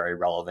bunch of very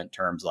relevant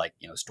terms like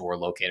store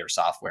locator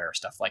software,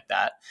 stuff like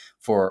that,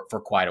 for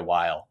quite a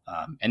while.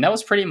 And that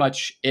was pretty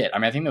much it. I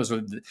mean, I think those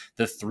were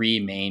the three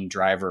main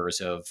drivers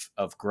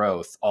of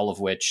growth, all of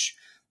which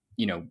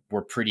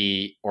were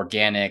pretty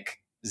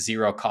organic,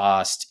 zero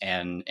cost,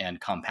 and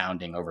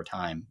compounding over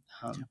time.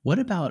 What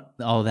about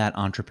all that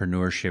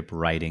entrepreneurship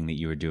writing that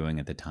you were doing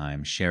at the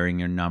time? Sharing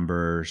your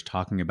numbers,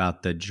 talking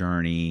about the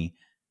journey,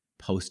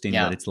 posting what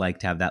Yeah. it's like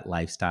to have that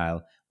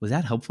lifestyle. Was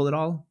that helpful at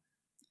all?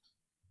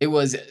 It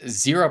was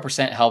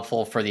 0%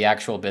 helpful for the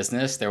actual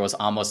business. There was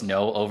almost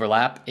no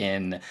overlap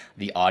in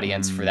the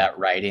audience for Mm. that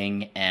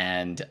writing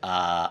and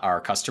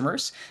our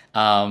customers.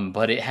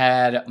 But it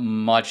had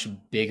much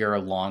bigger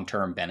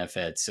long-term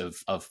benefits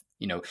of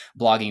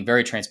blogging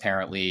very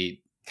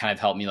transparently kind of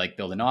helped me like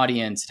build an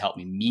audience. It helped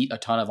me meet a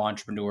ton of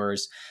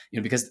entrepreneurs,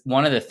 because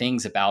one of the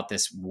things about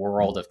this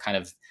world of kind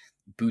of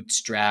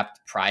bootstrapped,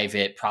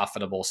 private,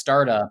 profitable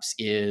startups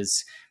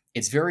is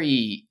it's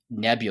very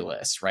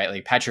nebulous, right?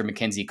 Like Patrick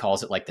McKinsey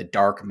calls it like the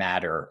dark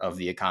matter of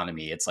the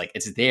economy. It's like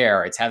it's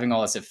there, it's having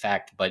all this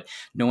effect, but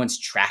no one's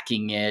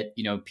tracking it.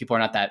 People are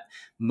not that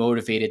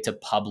motivated to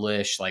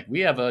publish. Like we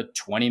have a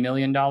 $20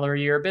 million a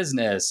year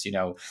business,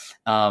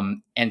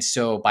 and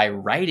so by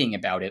writing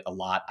about it a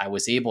lot, I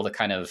was able to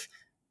kind of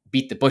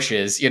beat the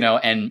bushes,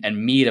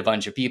 and meet a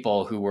bunch of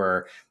people who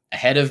were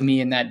ahead of me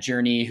in that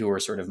journey, who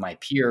were sort of my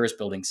peers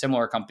building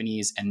similar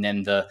companies, and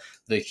then the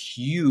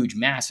huge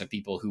mass of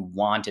people who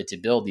wanted to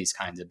build these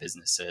kinds of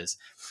businesses.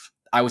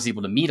 I was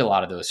able to meet a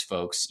lot of those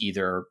folks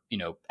either,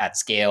 at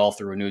scale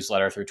through a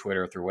newsletter, through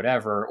Twitter, through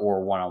whatever,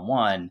 or one on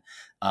one.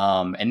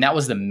 And that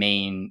was the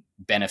main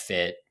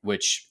benefit,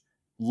 which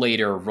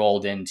later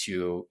rolled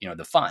into,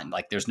 the fund.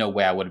 Like there's no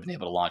way I would have been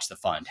able to launch the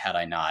fund had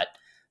I not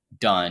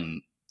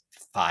done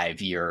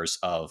 5 years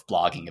of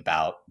blogging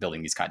about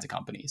building these kinds of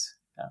companies.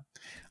 Yeah.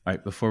 All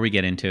right, before we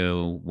get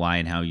into why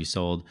and how you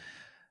sold,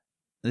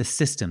 the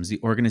systems, the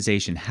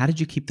organization, how did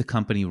you keep the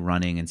company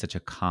running in such a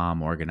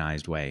calm,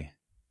 organized way?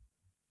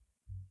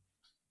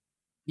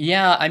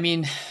 Yeah, I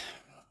mean,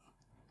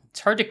 it's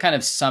hard to kind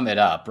of sum it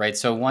up, right?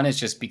 So one is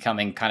just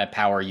becoming kind of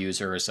power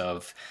users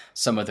of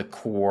some of the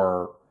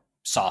core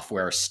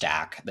software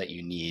stack that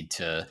you need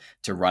to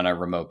run a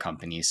remote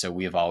company. So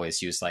we've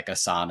always used like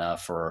Asana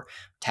for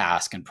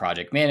task and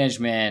project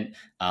management.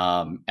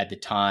 At the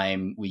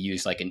time, we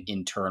used like an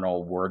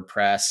internal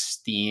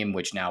WordPress theme,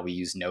 which now we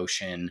use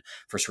Notion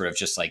for sort of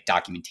just like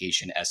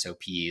documentation,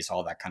 SOPs,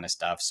 all that kind of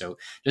stuff. So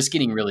just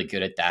getting really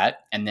good at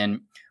that. And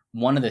then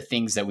one of the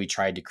things that we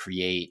tried to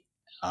create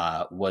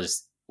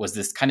was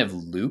this kind of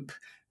loop,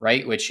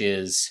 right? Which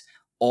is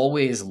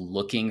always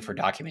looking for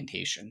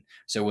documentation.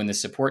 So when the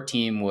support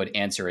team would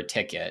answer a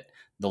ticket,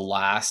 the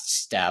last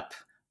step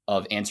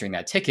of answering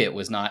that ticket it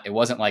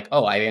wasn't like,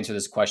 oh, I answered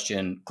this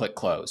question, click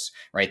close,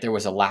 right? There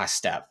was a last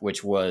step,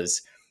 which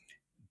was,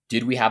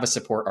 did we have a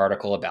support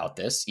article about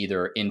this,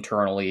 either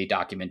internally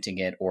documenting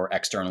it or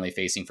externally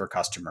facing for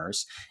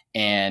customers?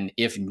 And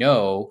if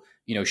no,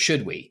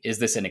 should we? Is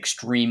this an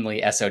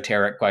extremely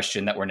esoteric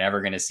question that we're never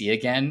going to see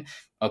again?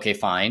 Okay,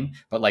 fine.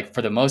 But like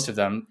for the most of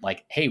them,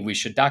 like, hey, we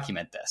should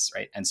document this,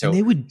 right? And And so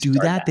they would do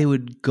start that. that. They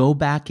would go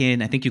back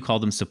in. I think you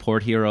called them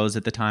support heroes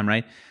at the time,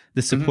 right?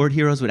 The Mm-hmm. support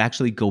heroes would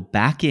actually go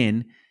back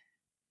in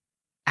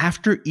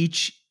after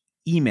each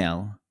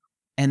email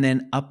and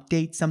then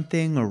update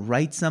something or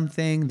write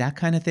something, that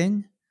kind of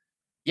thing.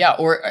 Yeah,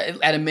 or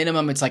at a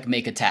minimum, it's like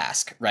make a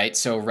task, right?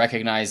 So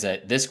recognize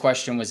that this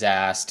question was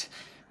asked.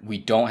 We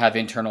don't have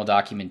internal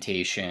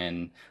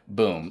documentation.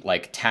 Boom,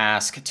 like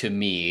task to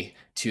me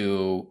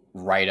to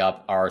write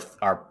up our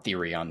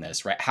theory on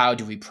this, right? How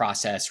do we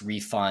process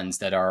refunds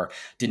that are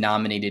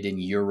denominated in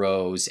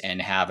euros and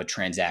have a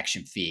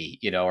transaction fee,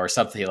 or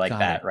something like Got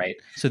that, it. right?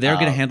 So they're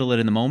going to Um, handle it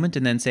in the moment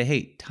and then say,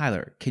 hey,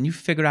 Tyler, can you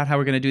figure out how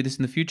we're going to do this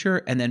in the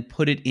future? And then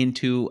put it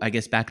into, I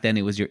guess back then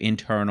it was your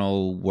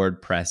internal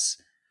WordPress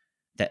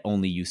that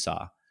only you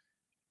saw.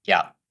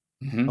 yeah.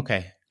 Hmm.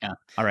 Okay. Yeah.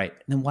 All right.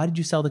 And then why did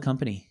you sell the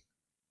company?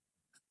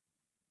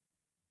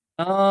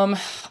 Um,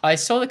 I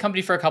sold the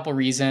company for a couple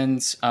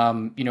reasons.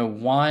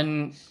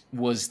 One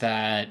was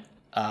that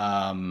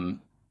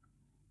um,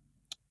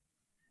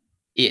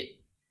 it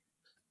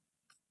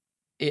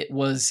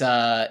was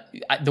the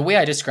way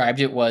I described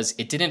it was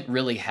it didn't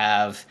really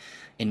have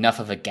enough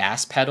of a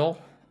gas pedal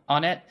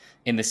on it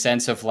in the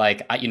sense of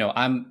like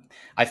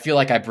I feel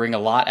like I bring a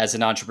lot as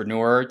an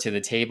entrepreneur to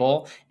the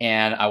table,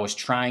 and I was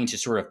trying to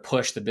sort of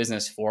push the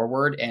business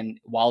forward, and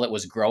while it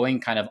was growing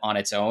kind of on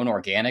its own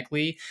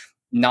organically,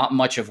 not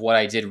much of what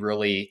I did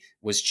really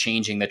was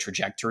changing the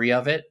trajectory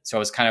of it. So I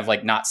was kind of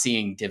like not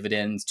seeing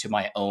dividends to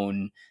my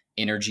own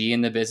energy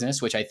in the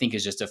business, which I think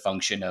is just a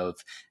function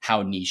of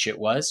how niche it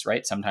was,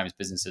 right? Sometimes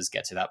businesses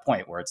get to that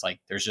point where it's like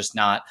there's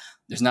not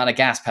a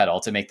gas pedal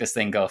to make this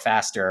thing go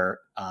faster,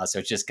 so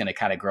it's just going to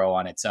kind of grow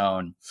on its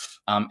own.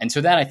 And so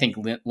that I think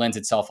lends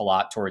itself a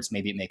lot towards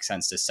maybe it makes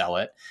sense to sell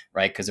it,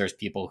 right? Because there's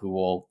people who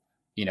will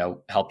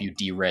help you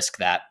de-risk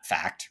that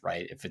fact,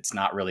 right? If it's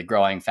not really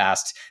growing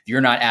fast, if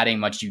you're not adding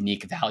much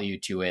unique value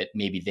to it,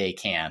 maybe they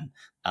can.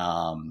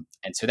 And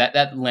so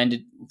that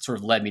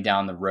led me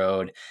down the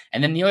road.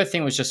 And then the other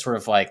thing was just sort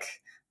of like,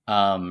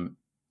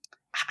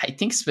 I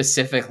think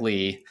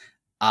specifically,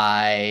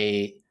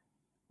 I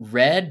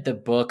read the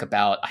book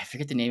about, I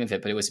forget the name of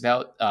it, but it was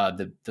about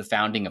the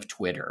founding of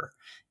Twitter.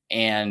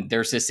 And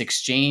there's this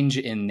exchange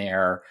in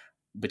there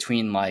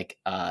between like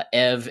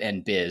Ev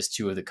and Biz,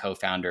 two of the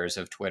co-founders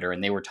of Twitter,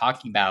 and they were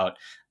talking about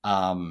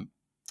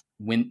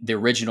when the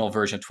original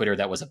version of Twitter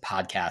that was a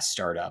podcast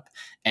startup.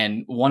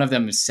 And one of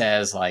them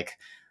says like,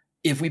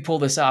 if we pull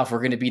this off, we're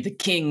going to be the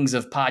kings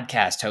of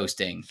podcast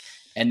hosting.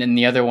 And then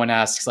the other one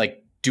asks,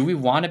 like, do we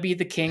want to be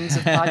the kings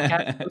of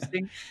podcast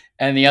hosting?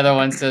 And the other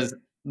one says,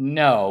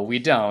 no, we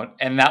don't.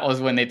 And that was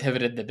when they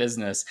pivoted the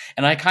business.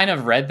 And I kind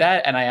of read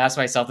that and I asked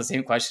myself the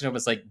same question. It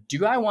was like,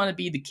 do I want to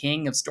be the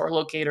king of store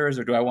locators,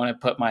 or do I want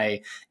to put my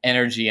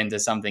energy into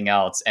something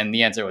else? And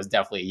the answer was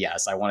definitely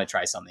yes. I want to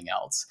try something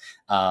else.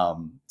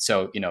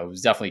 So, it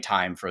was definitely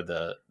time for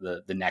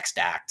the next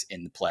act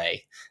in the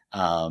play,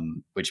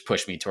 which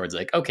pushed me towards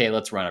like, okay,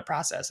 let's run a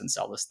process and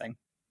sell this thing.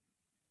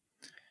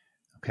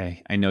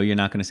 Okay. I know you're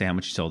not going to say how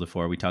much you sold it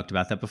for. We talked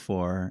about that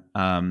before.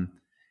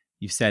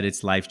 You said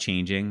it's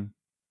life-changing.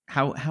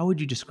 How would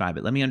you describe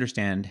it? Let me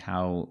understand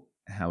how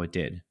it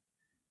did.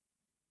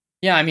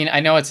 Yeah, I mean,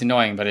 I know it's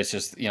annoying, but it's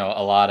just,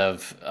 a lot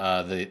of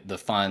the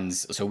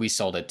funds. So we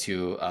sold it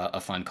to a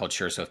fund called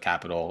SureSwift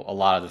Capital. A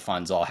lot of the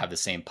funds all have the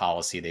same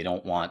policy. They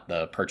don't want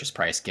the purchase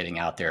price getting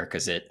out there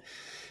because it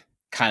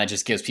kind of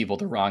just gives people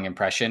the wrong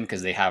impression,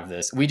 because they have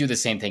this. We do the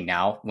same thing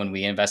now when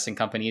we invest in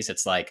companies.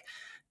 It's like,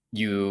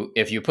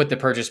 if you put the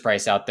purchase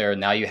price out there,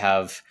 now you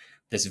have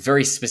this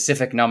very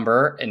specific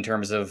number in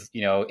terms of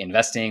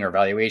investing or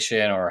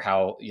valuation, or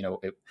how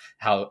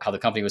how the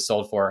company was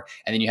sold for,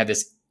 and then you have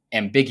this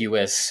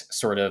ambiguous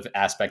sort of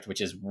aspect,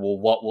 which is, well,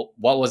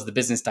 what was the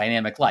business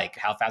dynamic like,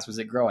 how fast was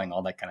it growing,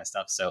 all that kind of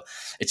stuff. So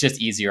it's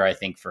just easier, I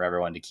think, for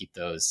everyone to keep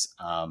those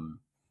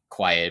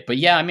quiet. But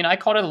yeah, I mean, I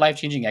called it a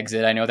life-changing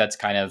exit. I know that's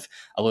kind of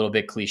a little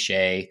bit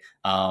cliche.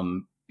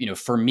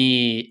 For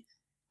me,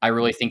 I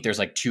really think there's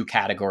like two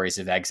categories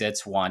of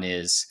exits. One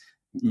is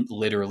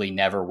literally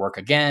never work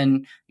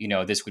again.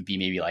 This would be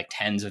maybe like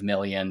tens of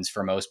millions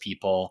for most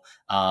people,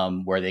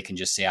 where they can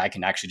just say, I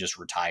can actually just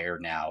retire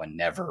now and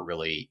never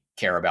really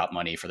care about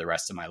money for the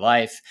rest of my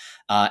life.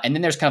 And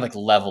then there's kind of like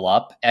level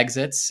up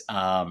exits.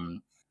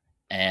 And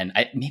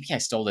maybe I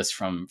stole this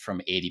from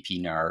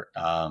ADP NAR,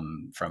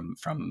 from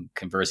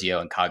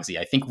Conversio and Cogsy.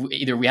 I think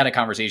either we had a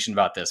conversation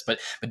about this, but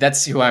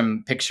that's who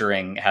I'm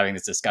picturing having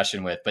this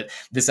discussion with. But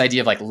this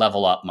idea of like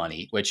level up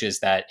money, which is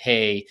that,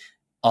 hey,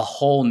 a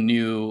whole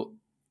new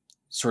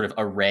sort of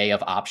array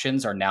of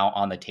options are now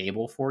on the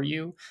table for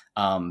you,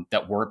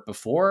 that weren't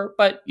before,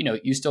 but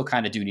you still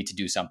kind of do need to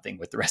do something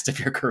with the rest of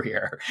your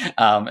career.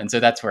 And so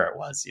that's where it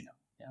was.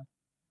 Yeah.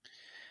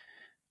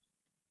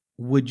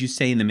 Would you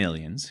say in the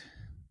millions?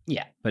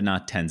 Yeah. But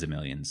not tens of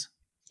millions.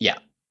 Yeah.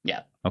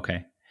 Yeah.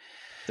 Okay.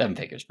 7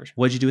 figures for sure.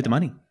 What'd you do with the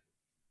money?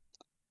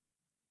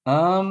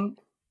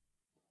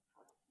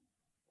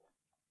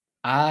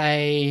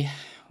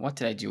 What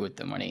did I do with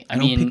the money? I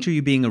don't picture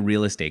you being a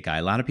real estate guy.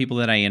 A lot of people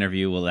that I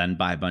interview will then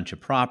buy a bunch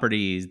of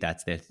properties.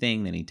 That's their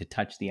thing. They need to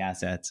touch the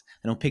assets.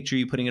 I don't picture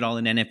you putting it all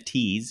in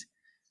NFTs.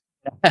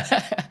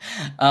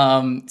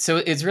 So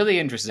it's really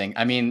interesting.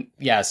 I mean,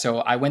 yeah, so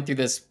I went through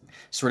this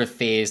sort of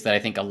phase that I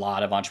think a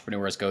lot of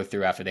entrepreneurs go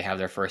through after they have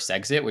their first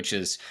exit, which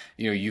is,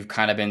 you've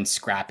kind of been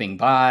scrapping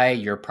by.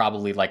 You're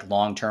probably like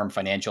long-term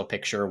financial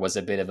picture was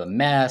a bit of a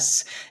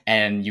mess,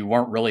 and you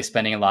weren't really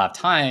spending a lot of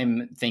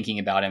time thinking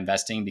about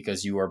investing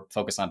because you were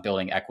focused on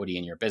building equity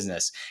in your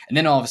business. And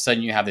then all of a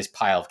sudden you have this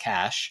pile of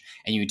cash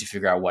and you need to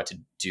figure out what to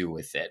do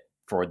with it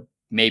for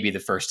maybe the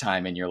first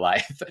time in your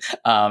life.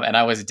 And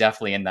I was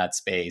definitely in that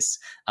space.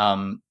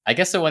 I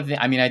guess the one thing,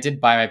 I mean, I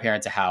did buy my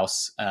parents a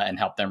house and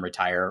help them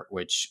retire,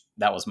 which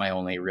that was my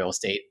only real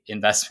estate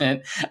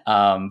investment.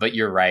 But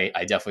you're right.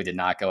 I definitely did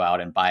not go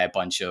out and buy a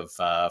bunch of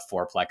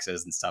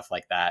fourplexes and stuff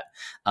like that.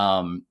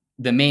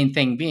 The main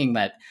thing being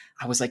that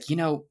I was like,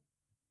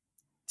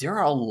 there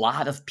are a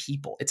lot of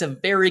people. It's a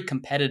very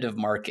competitive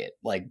market,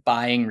 like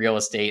buying real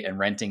estate and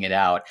renting it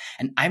out.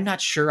 And I'm not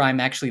sure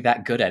I'm actually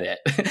that good at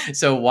it.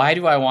 So why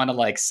do I want to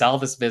like sell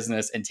this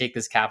business and take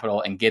this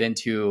capital and get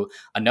into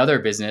another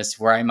business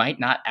where I might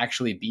not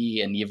actually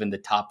be in even the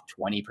top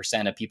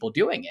 20% of people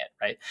doing it,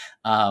 right?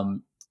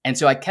 And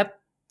so I kept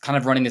kind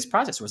of running this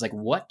process where it's like,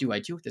 what do I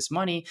do with this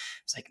money?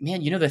 It's like,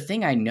 man, the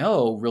thing I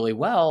know really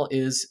well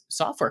is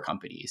software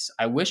companies.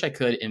 I wish I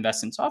could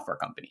invest in software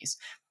companies.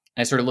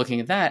 And I started looking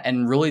at that,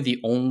 and really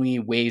the only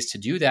ways to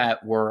do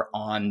that were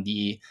on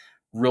the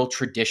real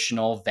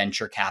traditional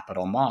venture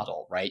capital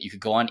model, right? You could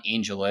go on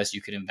AngelList,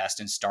 you could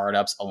invest in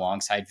startups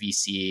alongside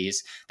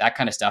VCs, that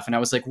kind of stuff. And I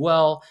was like,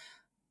 well,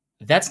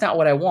 that's not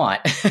what I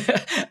want.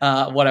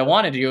 What I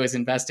want to do is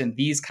invest in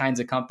these kinds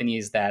of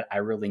companies that I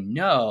really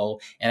know,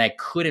 and I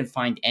couldn't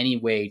find any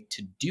way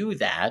to do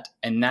that.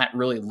 And that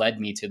really led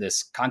me to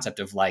this concept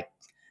of like,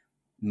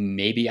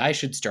 maybe I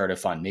should start a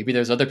fund. Maybe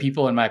there's other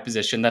people in my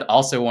position that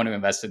also want to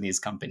invest in these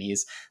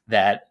companies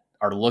that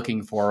are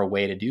looking for a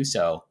way to do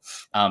so.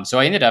 So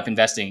I ended up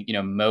investing,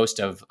 most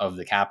of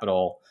the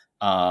capital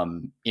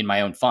in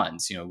my own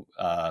funds. You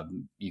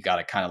got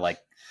to kind of like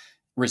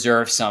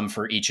reserve some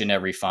for each and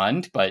every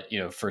fund, but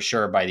for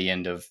sure by the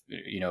end of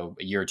a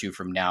year or two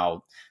from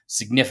now,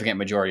 significant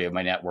majority of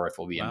my net worth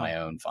will be in Wow. my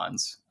own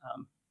funds.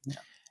 Yeah.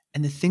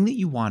 And the thing that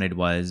you wanted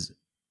was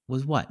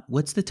what?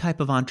 What's the type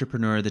of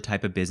entrepreneur, the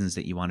type of business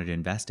that you wanted to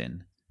invest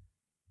in?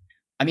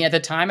 I mean, at the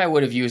time, I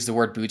would have used the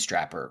word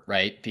bootstrapper,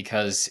 right?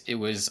 Because it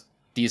was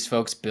these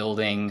folks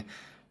building,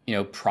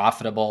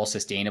 profitable,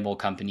 sustainable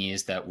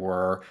companies that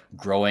were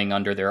growing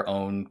under their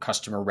own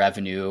customer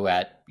revenue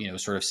at,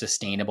 sort of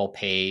sustainable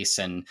pace,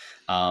 and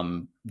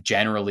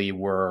generally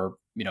were,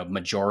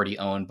 majority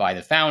owned by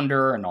the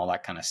founder and all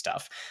that kind of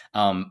stuff.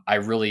 I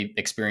really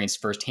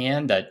experienced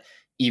firsthand that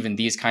even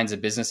these kinds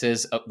of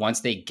businesses,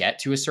 once they get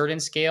to a certain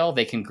scale,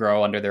 they can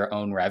grow under their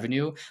own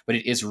revenue, but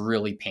it is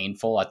really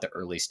painful at the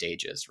early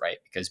stages, right?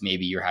 Because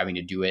maybe you're having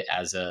to do it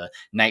as a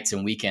nights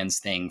and weekends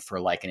thing for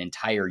like an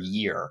entire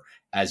year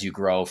as you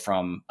grow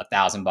from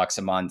 $1,000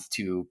 a month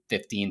to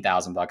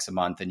 $15,000 a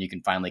month, and you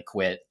can finally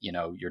quit,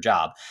 your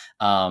job.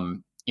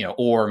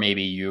 Or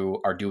maybe you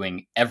are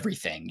doing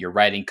everything. You're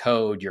writing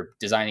code, you're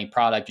designing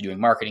product, you're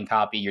doing marketing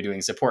copy, you're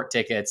doing support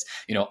tickets,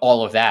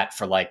 all of that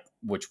for like,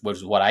 which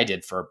was what I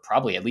did for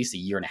probably at least a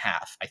year and a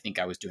half. I think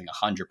I was doing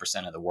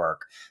 100% of the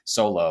work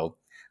solo.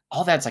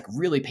 All that's like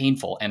really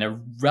painful, and a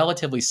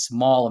relatively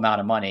small amount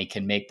of money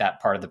can make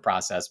that part of the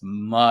process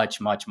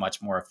much, much,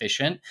 much more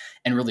efficient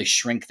and really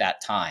shrink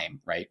that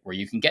time, right? Where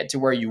you can get to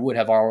where you would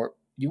have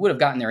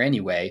gotten there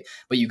anyway,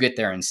 but you get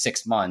there in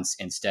 6 months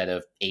instead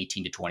of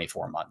 18 to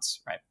 24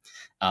 months, right?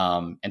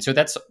 And so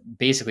that's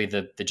basically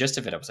the gist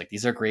of it. I was like,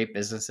 these are great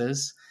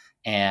businesses,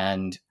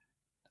 and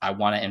I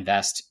want to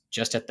invest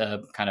just at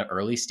the kind of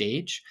early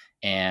stage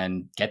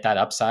and get that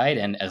upside.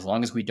 And as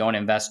long as we don't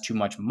invest too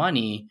much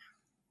money,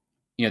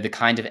 the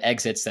kind of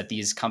exits that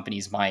these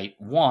companies might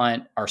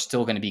want are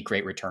still going to be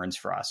great returns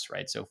for us,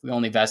 right? So if we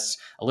only invest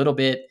a little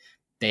bit,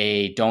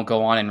 they don't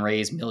go on and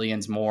raise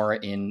millions more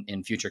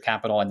in future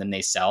capital, and then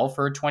they sell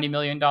for $20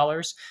 million,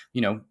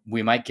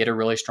 we might get a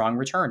really strong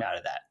return out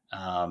of that.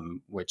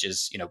 Which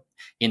is,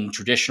 in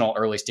traditional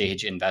early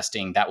stage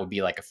investing, that would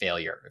be like a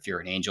failure. If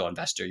you're an angel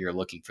investor, you're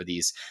looking for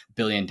these $1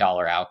 billion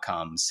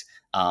outcomes.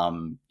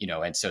 And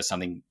so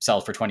something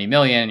sells for 20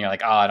 million, and you're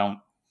like, oh, I don't,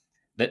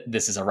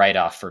 this is a write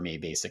off for me,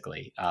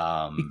 basically.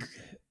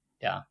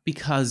 Yeah.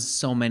 Because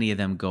so many of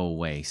them go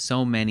away.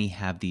 So many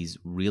have these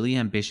really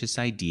ambitious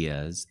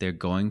ideas. They're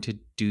going to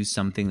do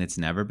something that's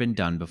never been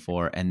done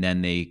before, and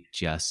then they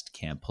just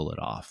can't pull it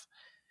off.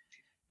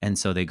 And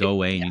so they go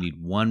away, and Yeah, you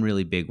need one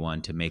really big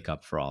one to make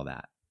up for all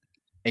that.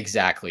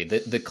 exactly.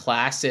 The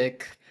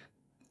classic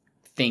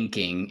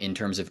thinking in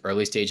terms of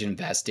early stage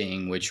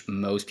investing, which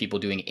most people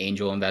doing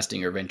angel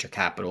investing or venture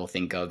capital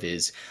think of,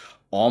 is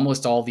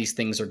almost all these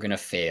things are going to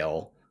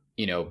fail,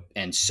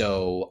 and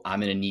so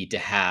I'm going to need to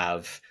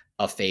have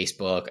a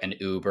Facebook, an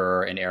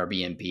Uber, an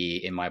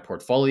Airbnb in my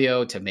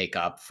portfolio to make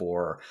up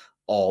for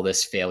all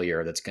this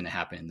failure that's going to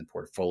happen in the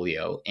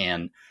portfolio.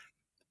 And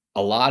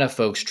a lot of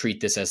folks treat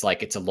this as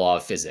like it's a law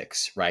of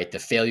physics, right? The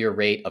failure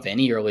rate of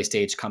any early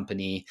stage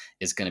company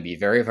is going to be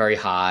very, very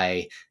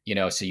high,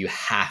 so you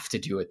have to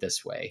do it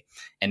this way.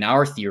 And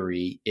our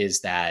theory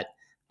is that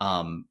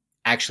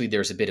actually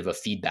there's a bit of a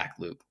feedback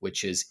loop,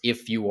 which is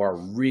if you are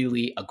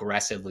really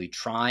aggressively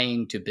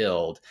trying to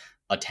build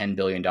a $10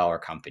 billion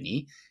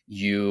company,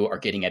 you are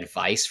getting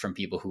advice from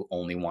people who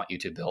only want you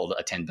to build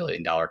a $10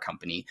 billion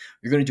company.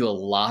 You're going to do a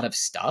lot of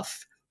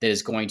stuff that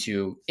is going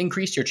to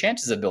increase your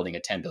chances of building a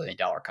 $10 billion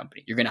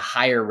company. You're going to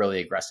hire really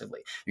aggressively.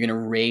 You're going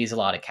to raise a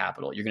lot of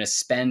capital. You're going to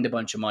spend a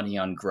bunch of money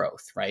on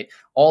growth, right?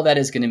 All that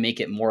is going to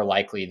make it more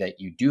likely that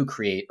you do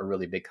create a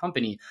really big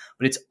company,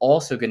 but it's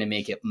also going to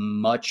make it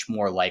much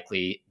more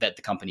likely that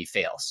the company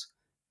fails,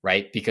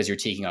 right? Because you're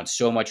taking on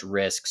so much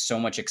risk, so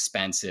much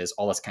expenses,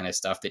 all this kind of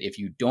stuff that if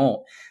you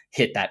don't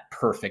hit that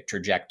perfect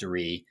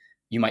trajectory,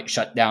 you might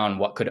shut down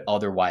what could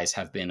otherwise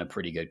have been a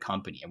pretty good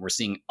company. And we're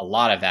seeing a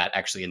lot of that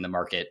actually in the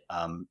market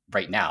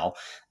right now.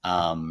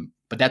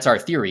 But that's our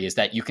theory, is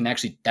that you can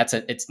actually,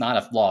 it's not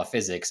a law of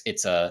physics.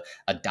 It's a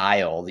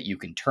dial that you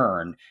can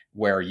turn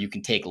where you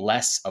can take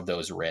less of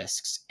those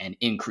risks and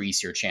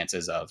increase your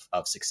chances of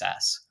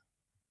success.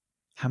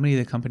 How many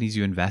of the companies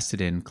you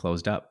invested in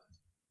closed up?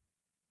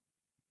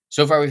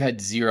 So far, we've had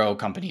 0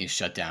 companies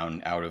shut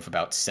down out of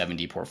about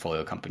 70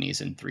 portfolio companies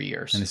in 3 And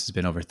years. this has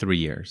been over 3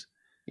 years.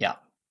 Yeah.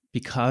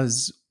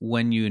 Because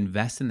when you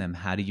invest in them,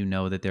 how do you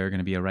know that they're going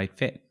to be a right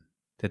fit,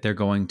 that they're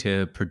going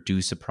to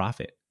produce a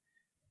profit?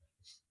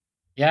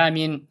 Yeah, I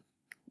mean,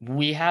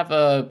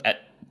 at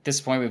this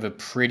point, we have a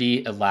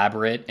pretty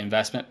elaborate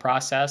investment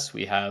process.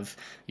 We have,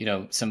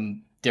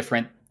 some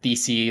different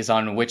theses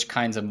on which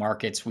kinds of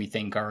markets we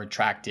think are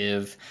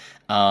attractive.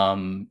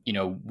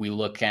 We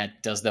look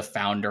at, does the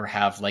founder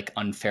have like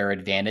unfair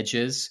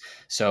advantages?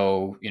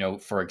 So,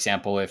 for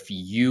example, if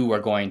you are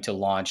going to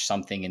launch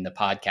something in the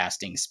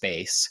podcasting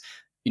space,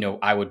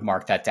 I would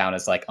mark that down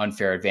as like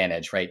unfair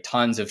advantage, right?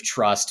 Tons of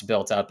trust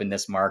built up in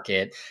this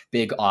market,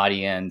 big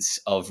audience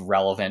of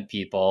relevant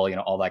people,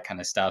 all that kind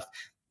of stuff.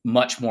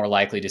 Much more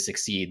likely to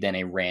succeed than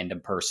a random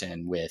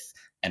person with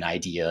an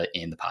idea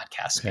in the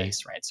podcast Okay.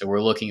 space, right? So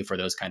we're looking for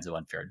those kinds of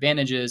unfair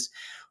advantages.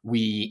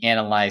 We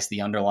analyze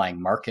the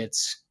underlying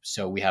markets.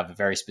 So we have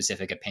very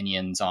specific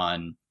opinions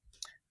on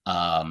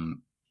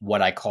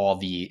what I call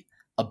the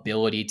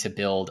ability to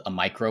build a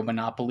micro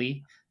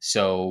monopoly.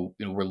 So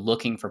we're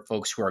looking for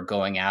folks who are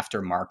going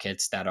after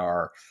markets that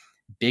are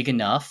big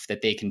enough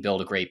that they can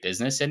build a great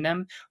business in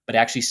them, but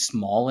actually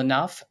small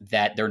enough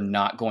that they're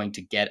not going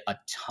to get a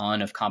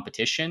ton of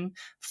competition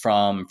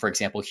from, for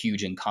example,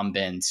 huge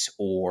incumbents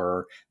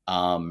or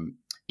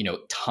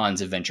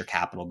tons of venture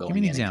capital Give me going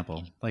an in and example.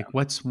 competing with Like, them.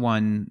 what's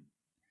one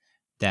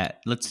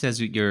that, let's,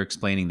 as you're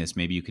explaining this,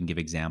 maybe you can give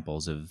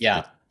examples of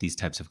Yeah. these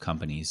types of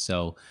companies.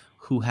 So,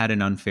 who had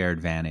an unfair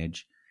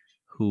advantage?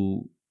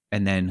 Who,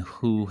 and then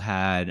who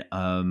had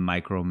a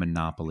micro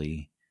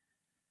monopoly?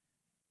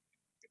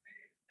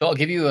 So I'll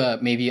give you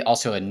maybe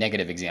also a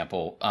negative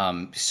example.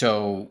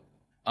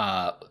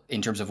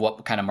 In terms of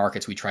what kind of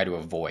markets we try to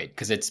avoid,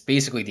 because it's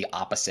basically the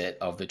opposite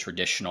of the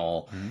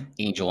traditional Mhm.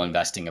 angel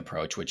investing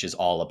approach, which is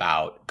all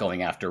about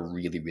going after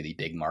really, really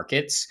big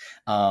markets.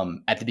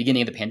 At the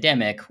beginning of the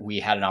pandemic, we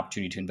had an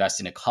opportunity to invest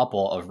in a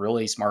couple of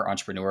really smart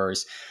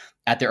entrepreneurs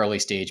at the early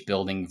stage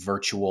building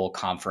virtual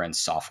conference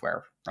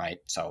software, right?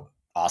 So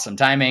awesome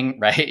timing,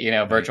 right?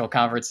 Right. Virtual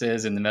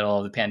conferences in the middle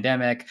of the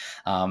pandemic,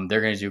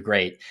 they're going to do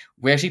great.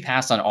 We actually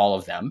passed on all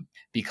of them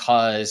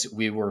because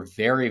we were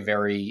very,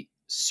 very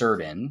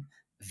certain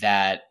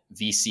that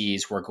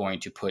VCs were going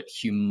to put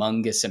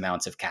humongous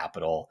amounts of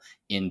capital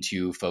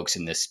into folks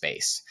in this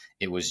space.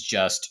 It was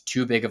just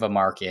too big of a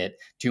market,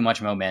 too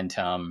much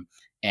momentum,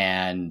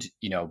 and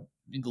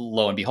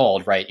lo and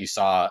behold, right, you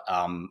saw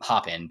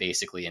Hopin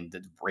basically in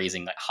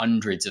raising like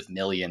hundreds of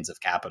millions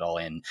of capital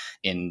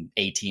in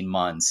 18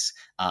 months,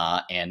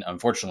 and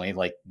unfortunately,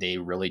 like they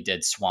really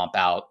did swamp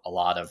out a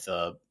lot of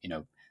the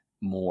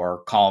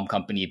more calm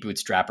company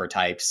bootstrapper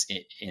types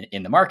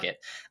in the market.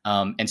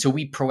 And so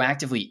we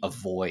proactively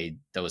avoid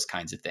those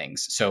kinds of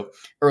things. So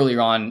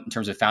earlier on, in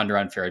terms of founder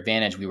unfair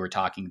advantage, we were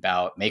talking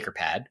about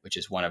MakerPad, which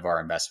is one of our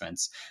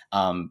investments.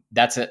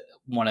 That's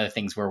one of the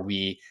things where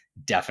we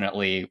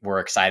definitely were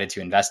excited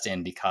to invest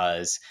in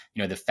because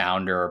the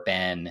founder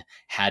Ben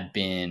had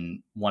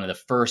been one of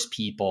the first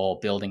people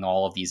building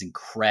all of these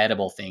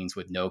incredible things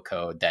with no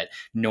code that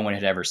no one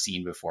had ever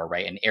seen before,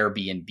 right? An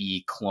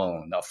Airbnb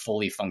clone, a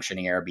fully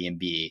functioning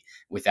Airbnb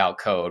without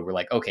code. We're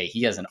like, okay,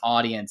 he has an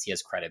audience, he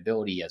has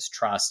credibility, he has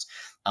trust.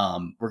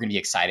 We're going to be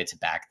excited to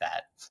back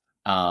that.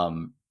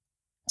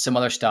 Some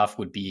other stuff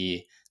would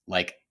be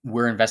like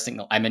we're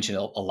investing. I mentioned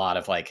a lot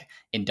of like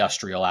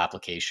industrial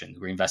applications.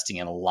 We're investing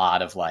in a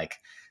lot of like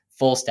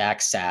full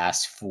stack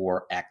SaaS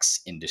for X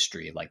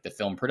industry, like the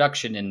film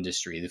production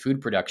industry, the food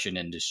production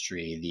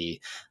industry,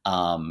 the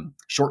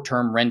short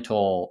term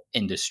rental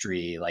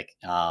industry, like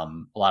a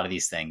lot of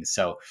these things.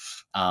 So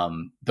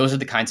those are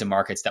the kinds of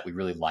markets that we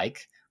really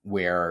like,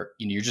 where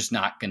you're just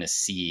not going to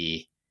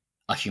see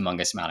a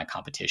humongous amount of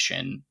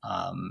competition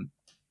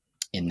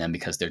in them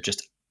because they're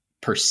just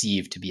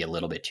perceived to be a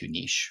little bit too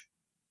niche.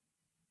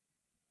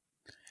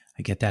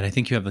 I get that. I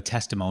think you have a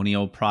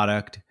testimonial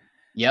product.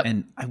 Yep.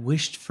 And I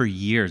wished for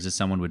years that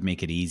someone would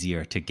make it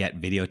easier to get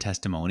video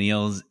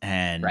testimonials Right.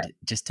 and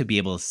just to be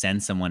able to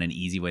send someone an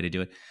easy way to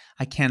do it.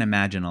 I can't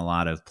imagine a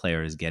lot of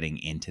players getting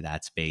into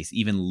that space.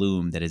 Even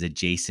Loom, that is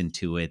adjacent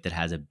to it, that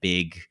has a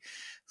big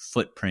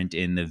footprint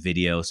in the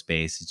video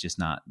space, is just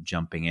not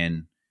jumping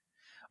in.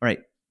 All right,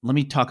 let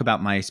me talk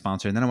about my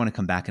sponsor, and then I want to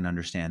come back and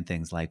understand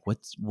things like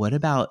what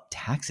about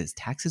taxes?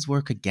 Taxes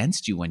work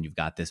against you when you've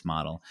got this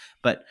model.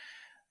 But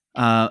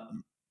uh,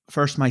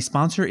 first, my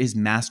sponsor is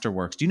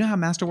Masterworks. Do you know how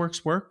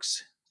Masterworks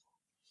works?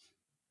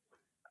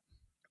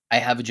 I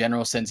have a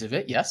general sense of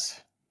it.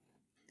 Yes.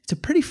 It's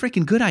a pretty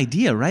freaking good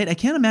idea, right? I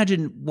can't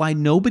imagine why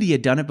nobody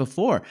had done it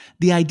before.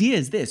 The idea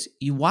is this: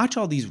 you watch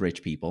all these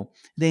rich people,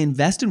 they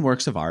invest in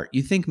works of art.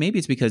 You think maybe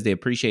it's because they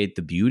appreciate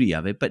the beauty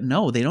of it, but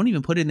no, they don't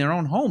even put it in their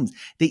own homes.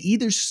 They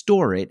either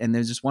store it, and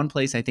there's just one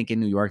place I think in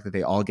New York that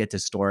they all get to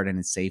store it and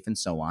it's safe and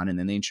so on, and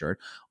then they insure it,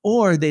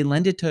 or they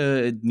lend it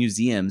to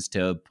museums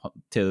to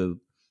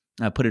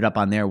put it up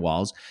on their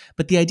walls.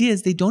 But the idea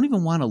is they don't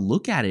even want to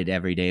look at it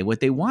every day. What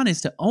they want is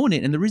to own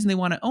it. And the reason they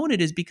want to own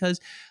it is because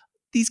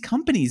these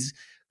companies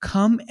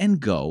come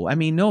and go. I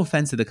mean, no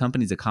offense to the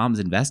companies that Com's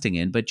investing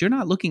in, but you're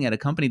not looking at a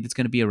company that's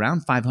going to be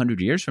around 500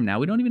 years from now.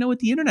 We don't even know what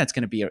the internet's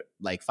going to be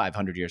like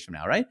 500 years from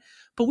now, right?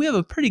 But we have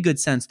a pretty good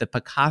sense that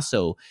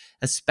Picasso,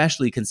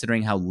 especially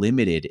considering how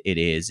limited it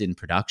is in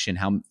production,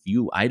 how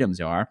few items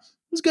there are,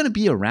 is going to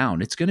be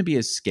around. It's going to be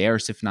as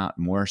scarce, if not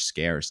more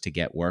scarce, to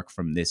get work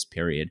from this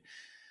period.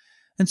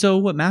 And so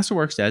what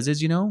Masterworks says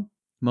is,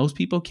 most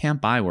people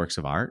can't buy works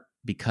of art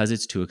because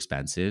it's too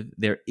expensive.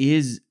 There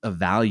is a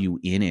value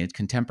in it.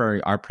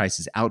 Contemporary art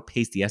prices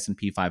outpace the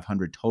S&P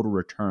 500 total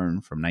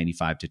return from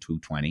 95 to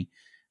 220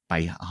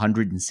 by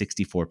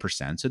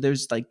 164%. So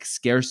there's like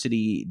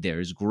scarcity,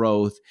 there's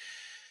growth.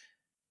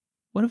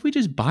 what if we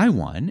just buy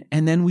one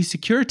and then we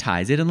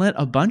securitize it and let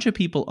a bunch of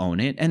people own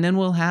it? And then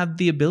we'll have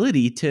the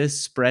ability to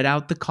spread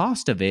out the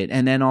cost of it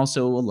and then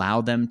also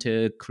allow them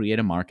to create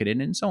a market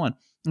in it and so on.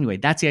 Anyway,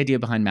 that's the idea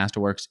behind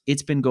Masterworks.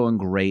 It's been going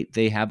great.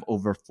 They have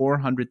over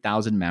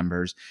 400,000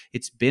 members.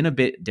 It's been a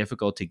bit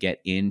difficult to get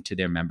into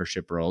their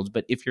membership roles,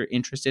 but if you're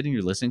interested and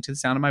you're listening to the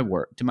sound of my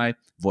work, to my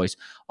voice,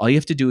 all you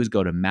have to do is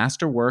go to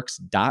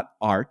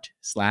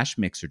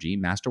masterworks.art/mixergy,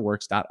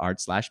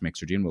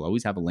 masterworks.art/mixergy, and we'll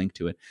always have a link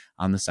to it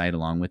on the site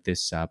along with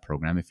this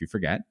program if you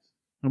forget.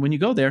 And when you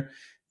go there,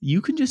 you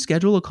can just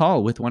schedule a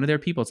call with one of their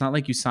people. It's not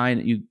like you sign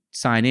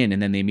in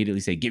and then they immediately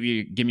say, give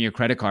me your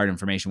credit card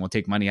information. We'll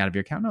take money out of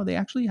your account. No, they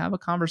actually have a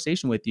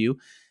conversation with you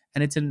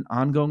and it's an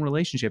ongoing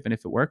relationship. And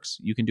if it works,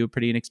 you can do it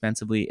pretty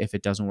inexpensively. If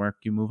it doesn't work,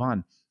 you move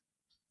on.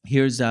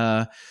 Here's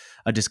a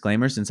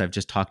disclaimer. Since I've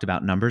just talked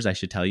about numbers, I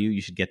should tell you,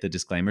 you should get the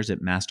disclaimers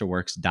at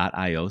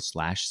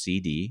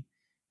masterworks.io/CD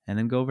and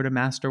then go over to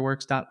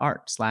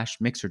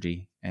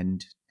masterworks.art/mixergy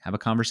and have a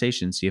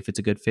conversation. See if it's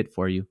a good fit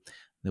for you.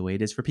 The way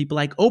it is for people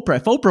like Oprah.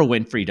 If Oprah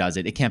Winfrey does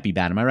it, it can't be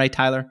bad. Am I right,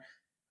 Tyler?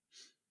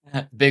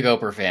 Big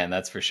Oprah fan,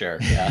 that's for sure.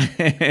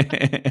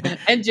 Yeah.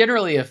 And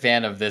generally a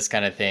fan of this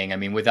kind of thing. I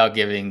mean, without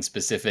giving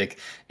specific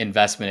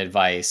investment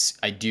advice,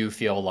 I do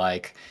feel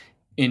like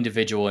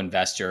individual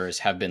investors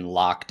have been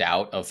locked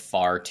out of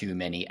far too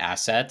many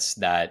assets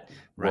that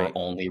were Right.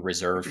 only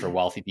reserved for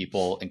wealthy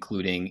people,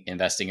 including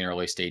investing in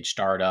early stage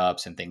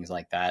startups and things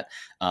like that.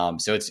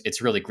 So it's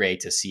really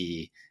great to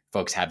see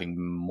folks having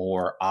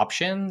more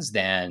options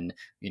than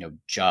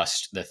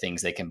just the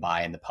things they can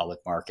buy in the public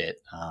market,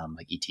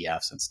 like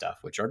ETFs and stuff,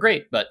 which are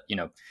great, but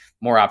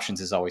more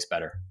options is always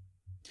better.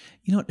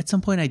 At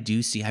some point I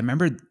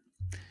remember at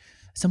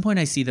some point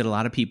I see that a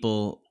lot of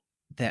people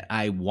that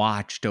I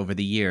watched over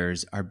the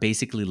years are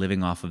basically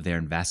living off of their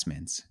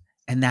investments.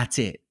 And that's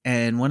it.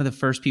 And one of the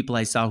first people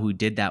I saw who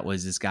did that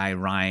was this guy,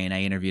 Ryan.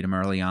 I interviewed him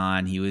early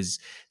on. He was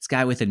this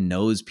guy with a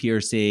nose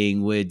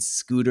piercing, would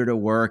scooter to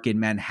work in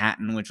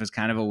Manhattan, which was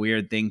kind of a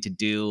weird thing to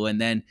do. And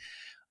then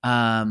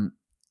um,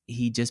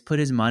 he just put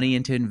his money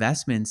into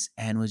investments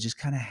and was just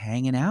kind of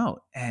hanging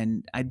out.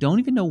 And I don't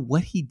even know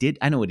what he did.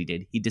 I know what he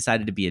did. He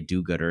decided to be a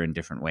do-gooder in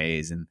different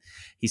ways. And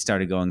he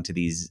started going to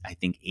these, I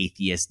think,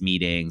 atheist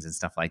meetings and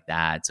stuff like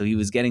that. So he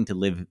was getting to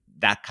live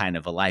that kind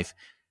of a life.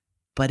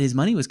 But his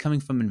money was coming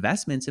from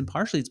investments. And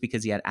partially it's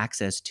because he had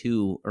access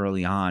to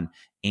early on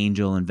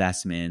angel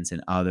investments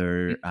and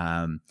other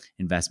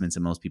investments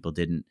that most people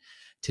didn't.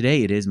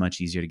 Today, it is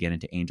much easier to get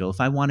into angel. If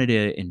I wanted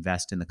to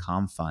invest in the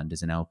Com Fund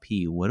as an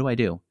LP, what do I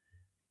do?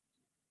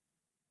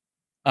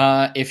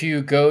 If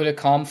you go to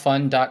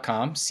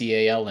calmfund.com,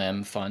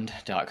 CALM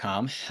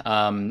fund.com,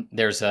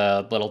 there's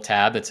a little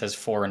tab that says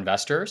for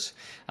investors.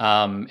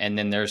 And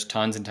then there's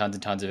tons and tons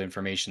and tons of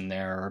information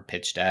there. Our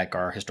pitch deck,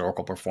 our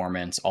historical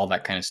performance, all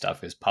that kind of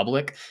stuff is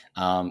public,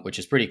 which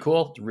is pretty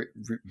cool.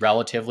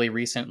 Relatively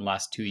recent,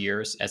 last 2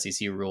 years,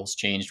 SEC rules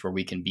changed where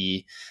we can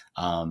be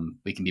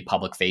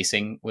public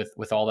facing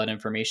with all that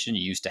information.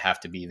 You used to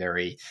have to be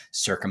very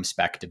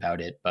circumspect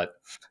about it, but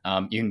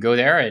you can go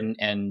there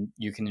and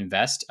you can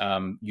invest.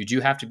 You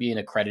do have to be an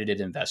accredited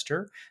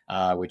investor,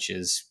 which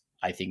is,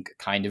 I think,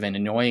 kind of an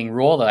annoying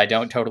rule that I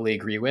don't totally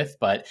agree with,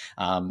 but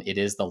it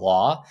is the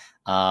law.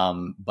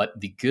 But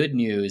the good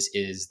news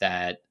is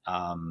that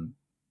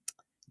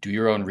do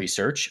your own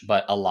research,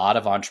 but a lot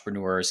of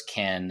entrepreneurs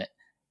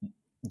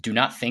do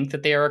not think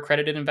that they are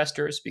accredited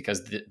investors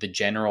because the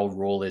general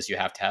rule is you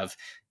have to have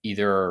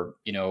either,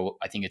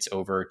 I think it's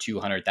over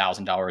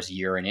 $200,000 a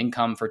year in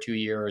income for 2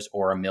 years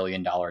or $1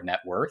 million net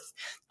worth.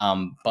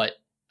 But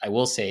I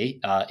will say,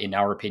 in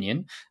our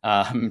opinion,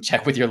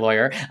 check with your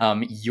lawyer,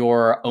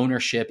 your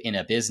ownership in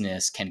a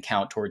business can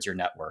count towards your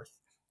net worth,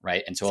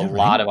 right? And so Is a that right?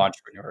 lot of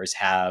entrepreneurs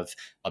have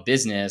a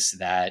business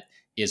that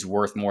is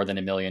worth more than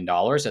 $1 million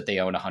that they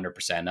own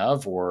 100%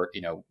 of, or,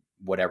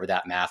 whatever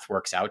that math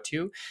works out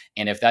to.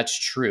 And if that's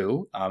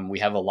true, we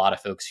have a lot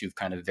of folks who've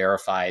kind of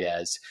verified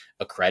as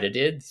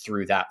accredited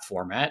through that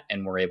format,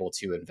 and we're able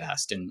to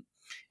invest. And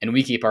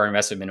we keep our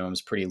investment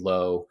minimums pretty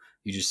low.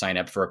 You just sign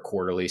up for a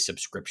quarterly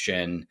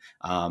subscription.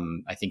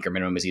 I think our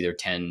minimum is either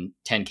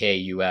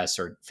 10K US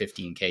or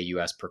 15K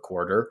US per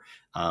quarter.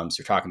 So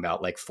we're talking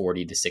about like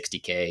 40 to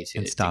 60K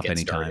And to stop get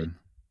started. anytime.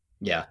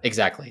 Yeah,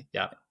 exactly.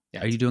 Yeah.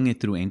 Are you doing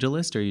it through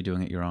AngelList or are you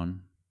doing it your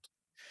own?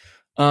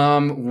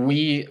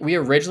 We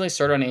originally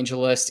started on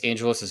AngelList.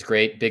 AngelList is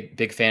great,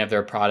 big fan of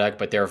their product,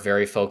 but they're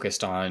very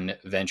focused on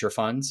venture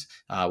funds,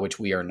 which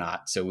we are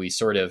not. So we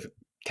sort of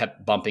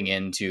kept bumping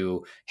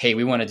into, hey,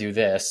 we want to do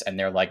this, and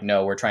they're like,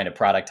 no, we're trying to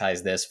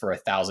productize this for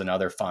 1,000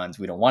 other funds.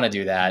 We don't want to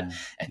do that,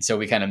 and so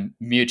we kind of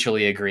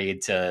mutually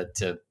agreed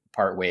to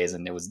part ways,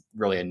 and it was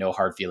really a no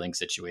hard feeling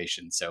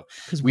situation. So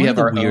Because we one of have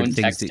the our weird own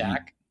tech things that you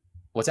stack.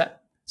 What's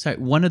that? sorry,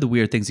 one of the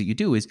weird things that you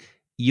do is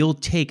you'll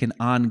take an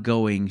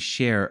ongoing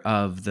share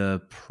of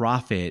the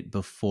profit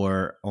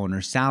before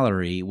owner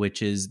salary,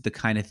 which is the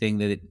kind of thing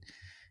that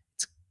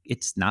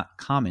it's not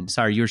common.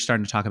 Sorry, you're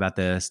starting to talk about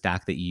the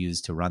stack that you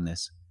use to run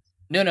this.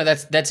 No,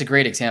 that's a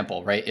great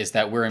example, right? Is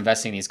that we're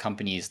investing in these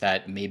companies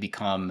that may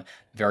become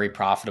very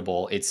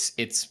profitable. It's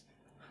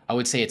I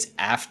would say it's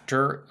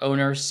after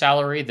owner's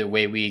salary. The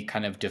way we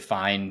kind of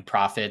define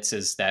profits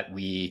is that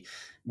we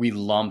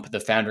lump the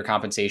founder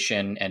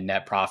compensation and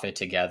net profit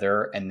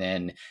together, and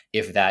then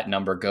if that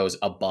number goes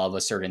above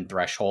a certain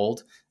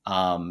threshold,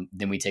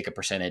 then we take a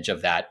percentage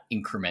of that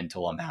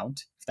incremental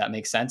amount. If that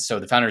makes sense. So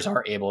the founders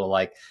are able to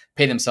like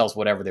pay themselves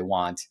whatever they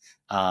want.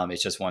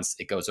 It's just once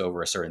it goes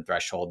over a certain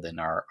threshold, then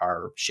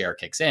our share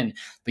kicks in.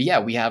 But yeah,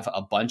 we have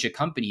a bunch of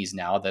companies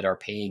now that are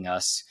paying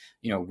us,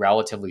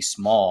 relatively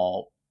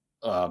small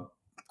uh,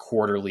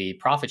 quarterly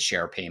profit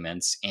share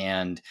payments.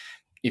 And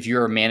if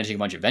you're managing a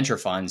bunch of venture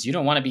funds, you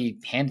don't want to be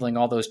handling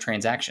all those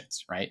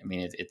transactions, right? I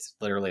mean, it's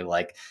literally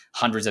like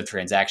hundreds of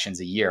transactions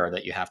a year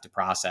that you have to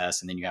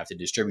process, and then you have to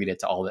distribute it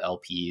to all the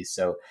LPs.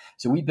 So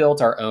we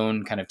built our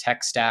own kind of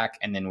tech stack,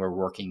 and then we're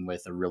working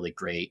with a really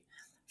great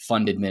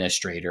fund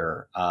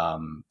administrator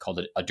called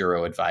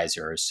Aduro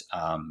Advisors,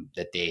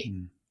 that they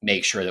Mm.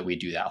 make sure that we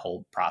do that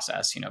whole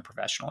process,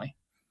 professionally.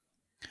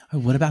 Oh,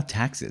 what about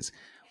taxes?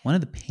 One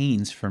of the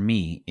pains for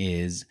me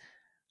is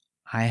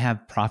I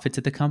have profits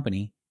at the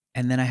company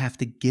and then I have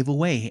to give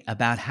away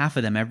about half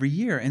of them every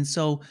year. And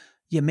so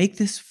you make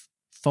this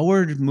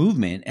forward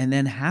movement and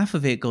then half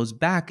of it goes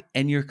back,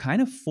 and you're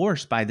kind of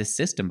forced by the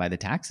system, by the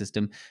tax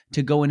system,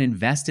 to go and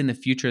invest in the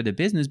future of the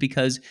business.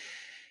 Because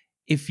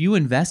if you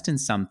invest in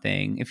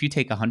something, if you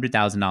take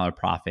 $100,000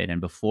 profit and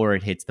before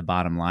it hits the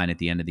bottom line at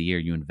the end of the year,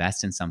 you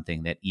invest in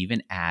something that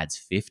even adds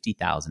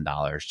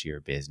 $50,000 to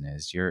your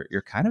business,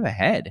 you're kind of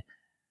ahead.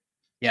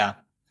 Yeah.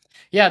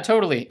 Yeah,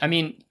 totally. I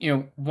mean,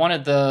 one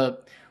of the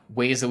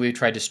ways that we've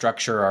tried to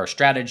structure our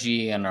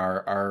strategy and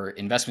our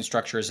investment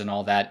structures and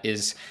all that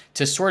is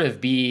to sort of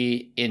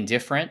be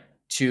indifferent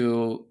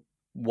to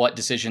what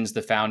decisions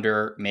the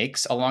founder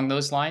makes along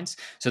those lines.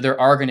 So there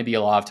are going to be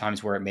a lot of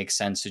times where it makes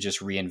sense to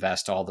just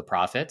reinvest all the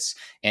profits.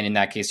 And in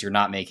that case, you're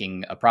not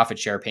making a profit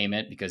share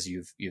payment because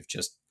you've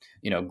just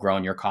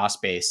grown your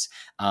cost base.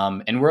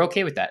 And we're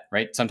okay with that,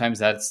 right? Sometimes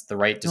that's the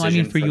right No, I mean,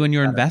 decision for for you the and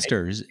your founder to make.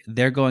 investors,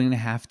 they're going to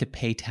have to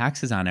pay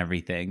taxes on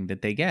everything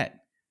that they get.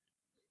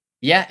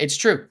 Yeah, it's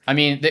true. I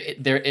mean,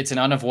 it's an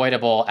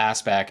unavoidable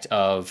aspect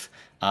of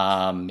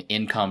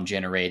income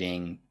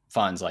generating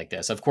funds like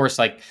this. Of course,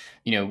 like,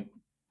 you know,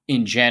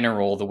 in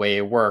general, the way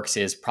it works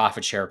is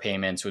profit share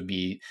payments would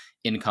be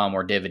income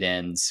or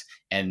dividends,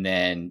 and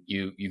then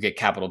you get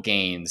capital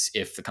gains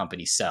if the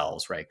company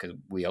sells, right? Because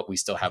we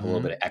still have a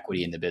little bit Hmm. of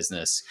equity in the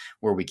business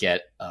where we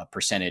get a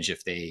percentage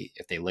if they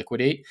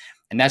liquidate,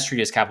 and that's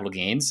treated as capital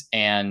gains.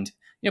 And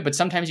but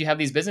sometimes you have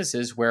these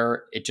businesses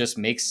where it just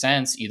makes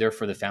sense either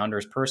for the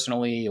founders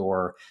personally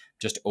or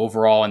just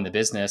overall in the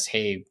business.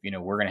 Hey,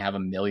 we're going to have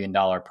 $1 million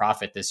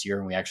profit this year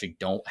and we actually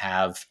don't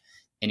have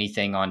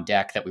anything on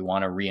deck that we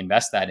want to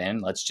reinvest that in.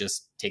 Let's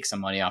just take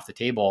some money off the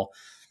table.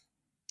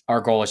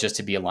 Our goal is just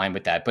to be aligned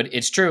with that. But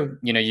it's true,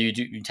 you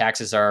do,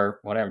 taxes are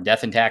whatever,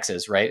 death and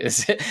taxes, right?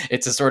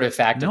 It's a sort of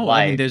fact of No,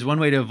 I mean, life. there's one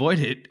way to avoid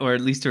it, or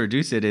at least to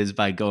reduce it, is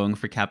by going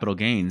for capital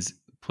gains,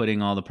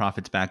 putting all the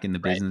profits back in the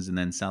Right. business and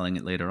then selling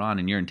it later on.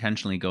 And you're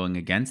intentionally going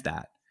against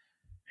that.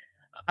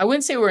 I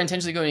wouldn't say we're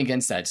intentionally going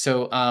against that.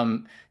 So,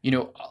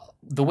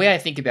 the way I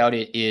think about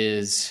it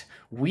is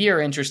we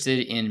are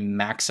interested in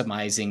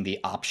maximizing the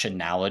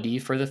optionality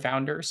for the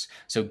founders.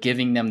 So,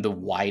 giving them the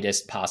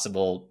widest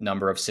possible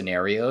number of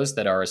scenarios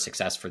that are a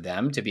success for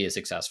them to be a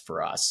success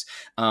for us.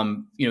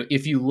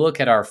 If you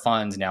look at our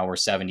funds now, we're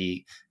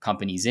 70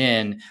 companies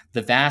in,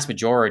 the vast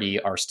majority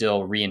are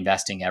still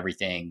reinvesting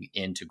everything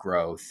into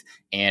growth.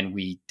 And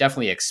we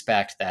definitely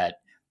expect that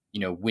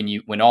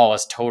when all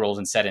is totaled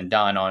and said and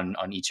done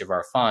on each of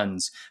our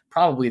funds,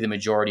 probably the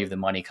majority of the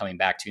money coming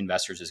back to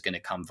investors is going to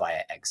come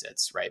via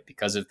exits, right?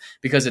 Because of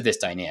this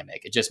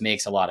dynamic, it just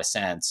makes a lot of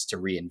sense to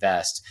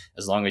reinvest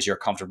as long as you're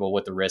comfortable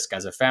with the risk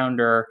as a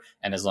founder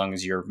and as long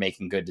as you're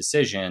making good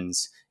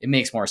decisions. It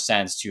makes more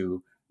sense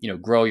to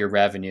grow your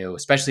revenue,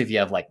 especially if you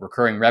have like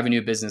recurring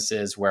revenue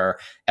businesses where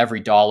every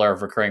dollar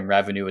of recurring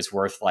revenue is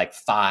worth like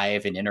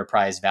 5 in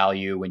enterprise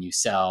value when you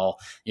sell.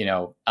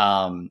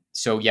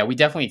 So yeah, we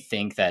definitely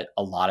think that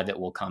a lot of it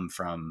will come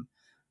from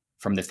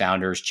the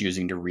founders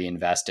choosing to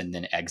reinvest and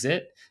then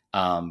exit.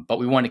 But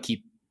we want to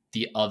keep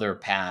the other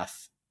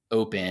path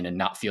open and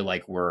not feel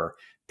like we're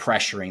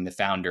pressuring the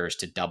founders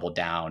to double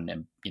down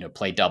and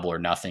play double or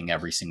nothing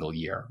every single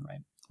year,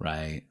 right?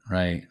 Right,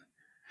 right.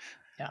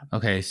 Yeah.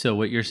 Okay, so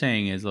what you're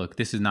saying is, look,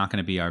 this is not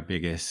going to be our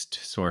biggest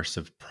source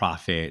of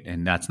profit,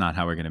 and that's not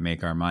how we're going to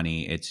make our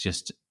money. It's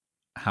just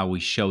how we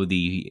show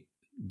the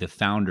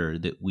founder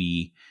that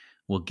we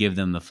will give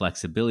them the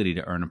flexibility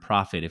to earn a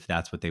profit if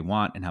that's what they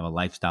want, and have a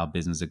lifestyle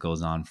business that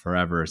goes on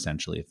forever,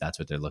 essentially, if that's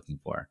what they're looking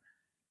for.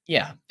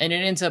 Yeah. And it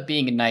ends up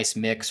being a nice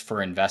mix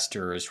for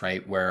investors,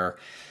 right? Where,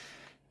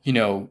 you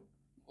know,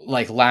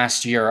 like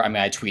last year, I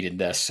mean, I tweeted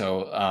this.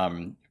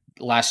 So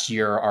last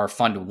year, our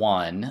fund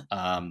one,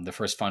 the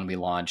first fund we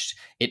launched,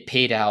 it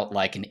paid out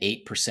like an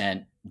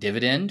 8%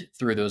 dividend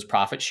through those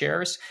profit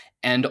shares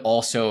and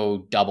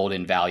also doubled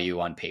in value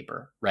on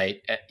paper,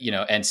 right?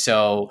 And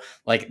so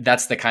like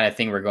that's the kind of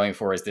thing we're going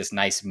for, is this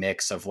nice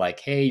mix of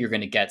like, hey, you're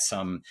going to get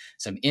some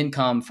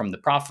income from the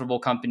profitable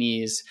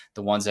companies.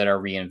 The ones that are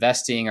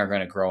reinvesting are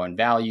going to grow in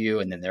value,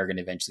 and then they're going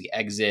to eventually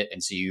exit.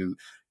 And so you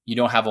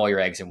don't have all your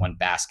eggs in one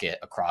basket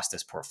across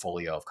this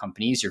portfolio of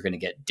companies. You're going to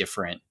get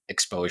different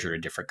exposure to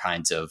different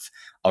kinds of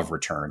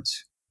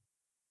returns.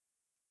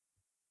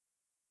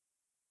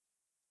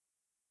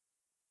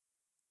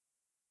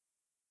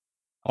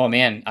 Oh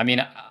man, I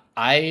mean,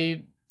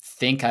 I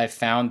think I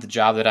found the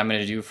job that I'm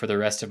going to do for the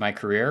rest of my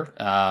career.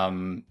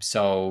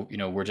 So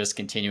we're just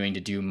continuing to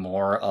do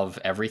more of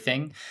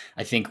everything.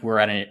 I think we're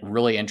at a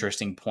really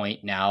interesting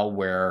point now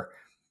where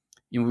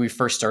when we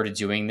first started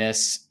doing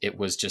this, it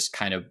was just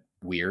kind of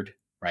weird,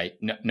 right?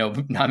 No, no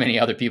not many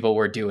other people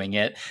were doing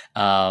it,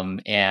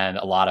 and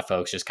a lot of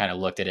folks just kind of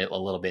looked at it a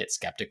little bit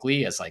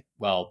skeptically, as like,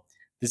 well,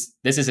 this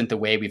isn't the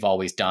way we've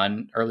always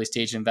done early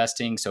stage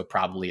investing, so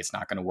probably it's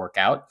not going to work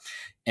out.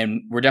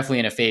 And we're definitely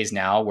in a phase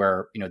now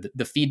where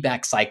the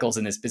feedback cycles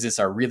in this business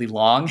are really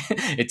long.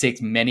 It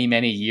takes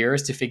many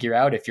years to figure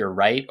out if you're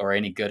right or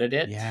any good at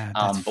it. Yeah,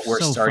 that's But we're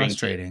so starting to.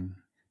 frustrating.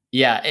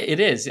 Yeah,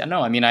 it is.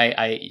 No, I mean,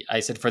 I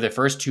said for the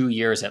first 2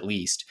 years at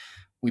least,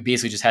 we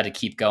basically just had to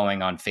keep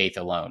going on faith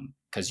alone,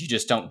 because you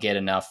just don't get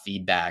enough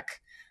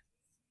feedback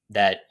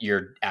that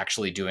you're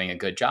actually doing a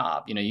good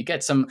job. You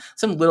get some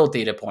little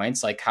data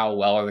points like how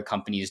well are the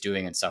companies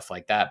doing and stuff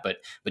like that, but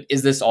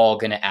is this all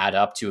going to add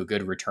up to a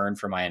good return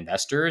for my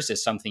investors,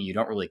 is something you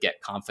don't really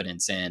get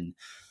confidence in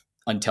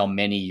until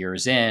many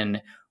years in.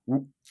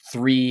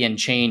 3 and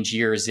change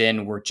years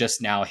in, we're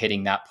just now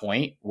hitting that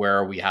point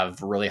where we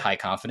have really high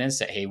confidence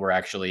that, hey, we're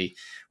actually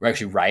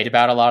right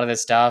about a lot of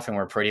this stuff, and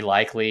we're pretty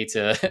likely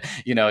to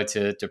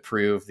to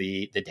prove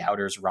the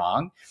doubters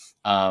wrong.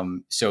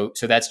 So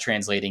that's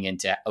translating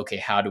into, okay,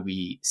 how do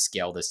we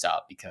scale this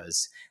up?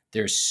 Because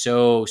there's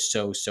so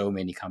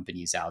many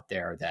companies out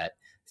there that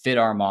fit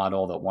our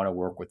model, that want to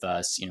work with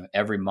us.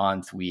 Every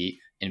month we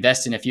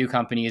invest in a few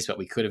companies, but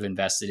we could have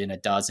invested in a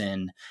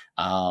dozen.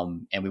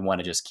 And we want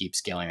to just keep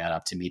scaling that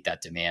up to meet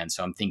that demand.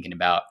 So I'm thinking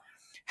about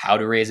how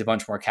to raise a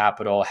bunch more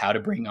capital, how to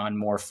bring on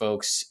more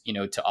folks,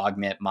 to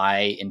augment my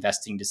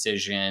investing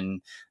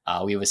decision.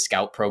 We have a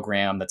scout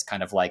program that's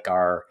kind of like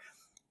our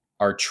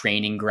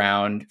training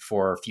ground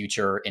for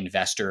future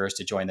investors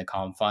to join the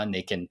Calm Fund.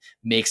 They can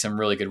make some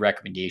really good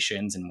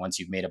recommendations, and once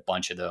you've made a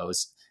bunch of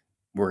those,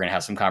 we're going to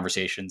have some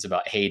conversations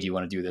about, hey, do you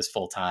want to do this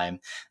full time?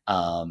 So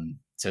And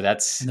the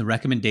that's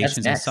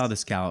recommendations, I saw next. the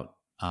scout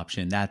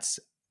option. That's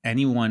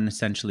anyone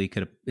essentially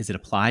could, is it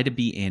apply to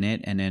be in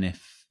it? And then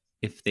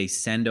if they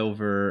send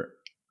over,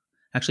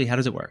 actually, how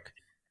does it work?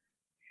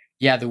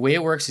 Yeah, the way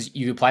it works is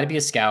you apply to be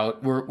a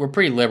scout. We're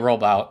pretty liberal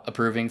about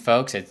approving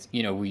folks. It's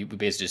we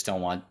basically just don't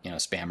want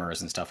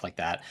spammers and stuff like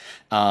that.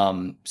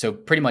 So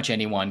pretty much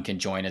anyone can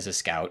join as a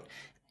scout.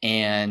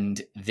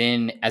 And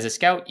then as a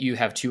scout, you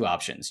have two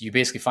options. You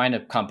basically find a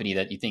company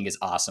that you think is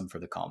awesome for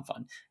the Calm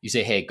Fund. You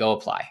say, hey, go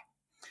apply.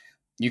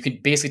 You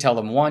could basically tell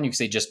them, one, you can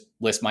say, just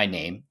list my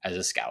name as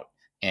a scout.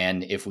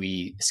 And if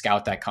we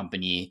scout that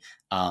company,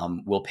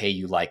 we'll pay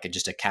you like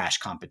just a cash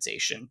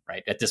compensation,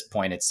 right? At this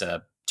point, it's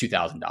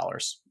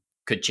 $2,000.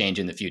 Could change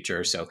in the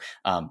future. So,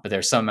 but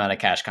there's some amount of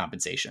cash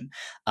compensation.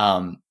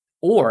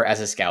 Or as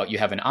a scout, you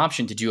have an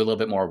option to do a little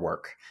bit more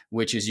work,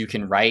 which is you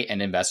can write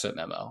an investment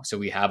memo. So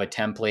we have a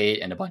template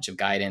and a bunch of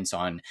guidance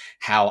on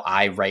how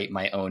I write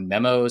my own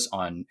memos,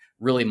 on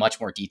really much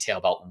more detail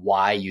about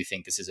why you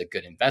think this is a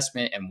good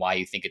investment and why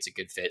you think it's a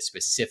good fit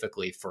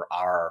specifically for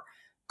our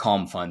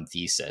Calm Fund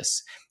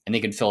thesis. And they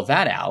can fill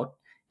that out.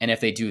 And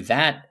if they do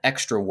that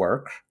extra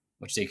work,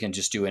 which they can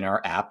just do in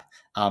our app,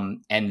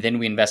 and then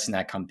we invest in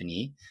that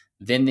company,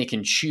 then they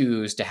can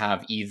choose to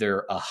have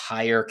either a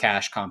higher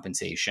cash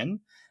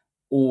compensation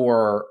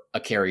or a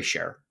carry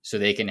share. So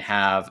they can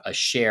have a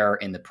share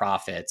in the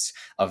profits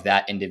of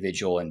that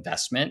individual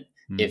investment.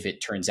 Hmm. If it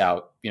turns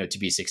out, to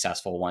be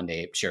successful one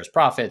day, it shares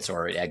profits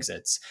or it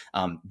exits,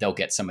 they'll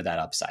get some of that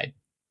upside.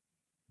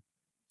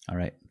 All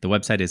right. The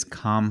website is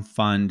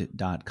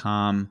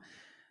calmfund.com.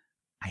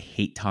 I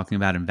hate talking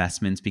about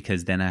investments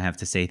because then I have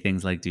to say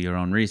things like do your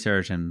own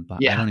research, and I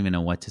Yeah. don't even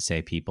know what to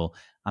say, people.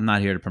 I'm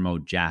not here to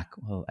promote Jack.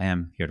 Well, I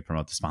am here to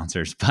promote the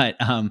sponsors, but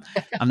I'm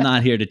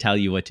not here to tell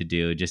you what to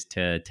do, just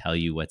to tell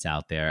you what's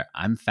out there.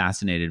 I'm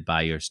fascinated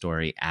by your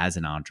story as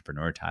an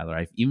entrepreneur, Tyler.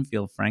 I even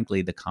feel,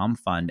 frankly, the Calm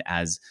Fund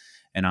as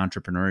an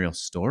entrepreneurial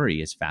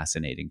story is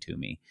fascinating to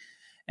me.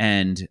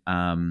 And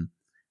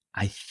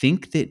I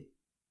think that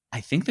I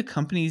think the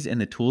companies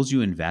and the tools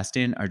you invest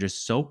in are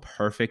just so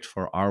perfect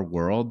for our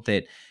world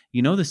that,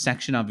 the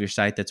section of your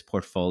site that's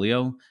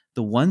portfolio.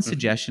 The one Mhm.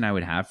 suggestion I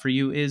would have for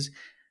you is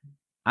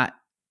I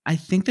I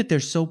think that they're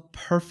so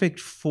perfect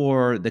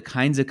for the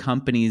kinds of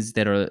companies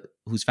that are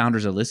whose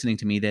founders are listening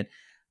to me, that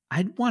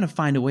I'd want to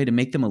find a way to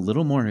make them a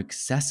little more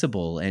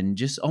accessible and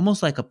just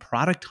almost like a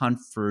product hunt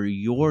for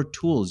your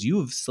tools. You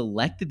have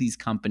selected these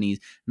companies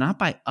not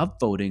by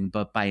upvoting,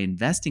 but by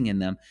investing in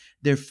them.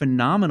 They're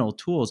phenomenal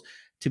tools.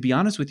 To be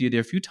honest with you, there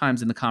are a few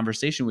times in the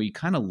conversation where you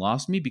kind of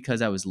lost me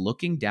because I was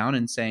looking down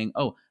and saying,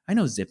 "Oh, I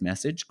know Zip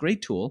Message,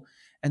 great tool."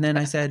 And then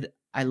I said,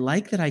 "I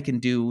like that I can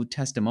do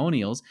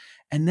testimonials."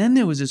 And then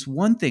there was this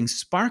one thing,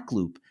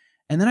 Sparkloop.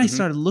 And then I Hmm.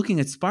 started looking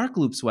at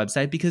Sparkloop's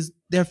website because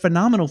they're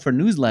phenomenal for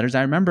newsletters.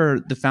 I remember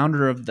the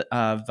founder of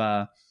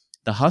the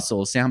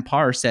Hustle, Sam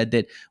Parr, said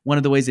that one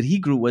of the ways that he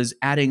grew was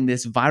adding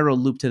this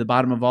viral loop to the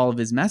bottom of all of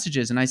his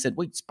messages. And I said,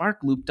 wait,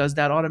 Sparkloop does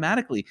that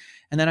automatically.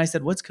 And then I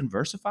said, what's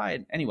Conversify?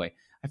 And anyway,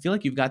 I feel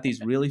like you've got these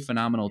really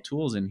phenomenal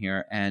tools in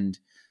here, and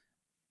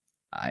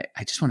I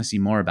just want to see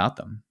more about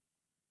them.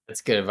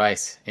 That's good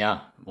advice.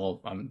 Yeah.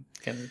 Well, I'm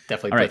gonna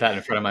definitely All put right. that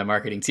in front of my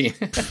marketing team.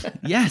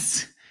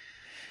 Yes.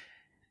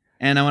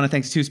 And I want to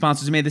thank the two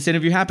sponsors who made this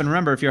interview happen.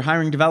 Remember, if you're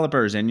hiring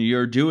developers and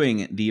you're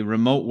doing the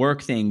remote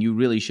work thing, you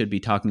really should be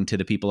talking to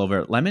the people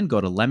over at Lemon.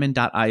 Go to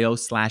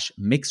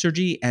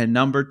lemon.io/Mixergy. And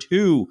number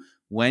two,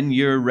 when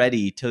you're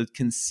ready to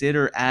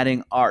consider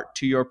adding art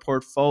to your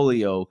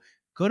portfolio,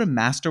 go to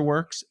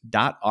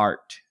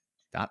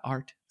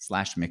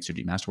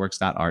masterworks.art.art/Mixergy.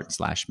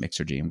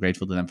 Masterworks.art/Mixergy. I'm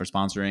grateful to them for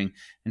sponsoring.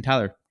 And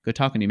Tyler, good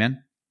talking to you,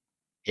 man.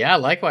 Yeah,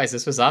 likewise.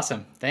 This was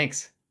awesome.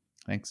 Thanks.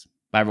 Thanks.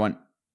 Bye, everyone.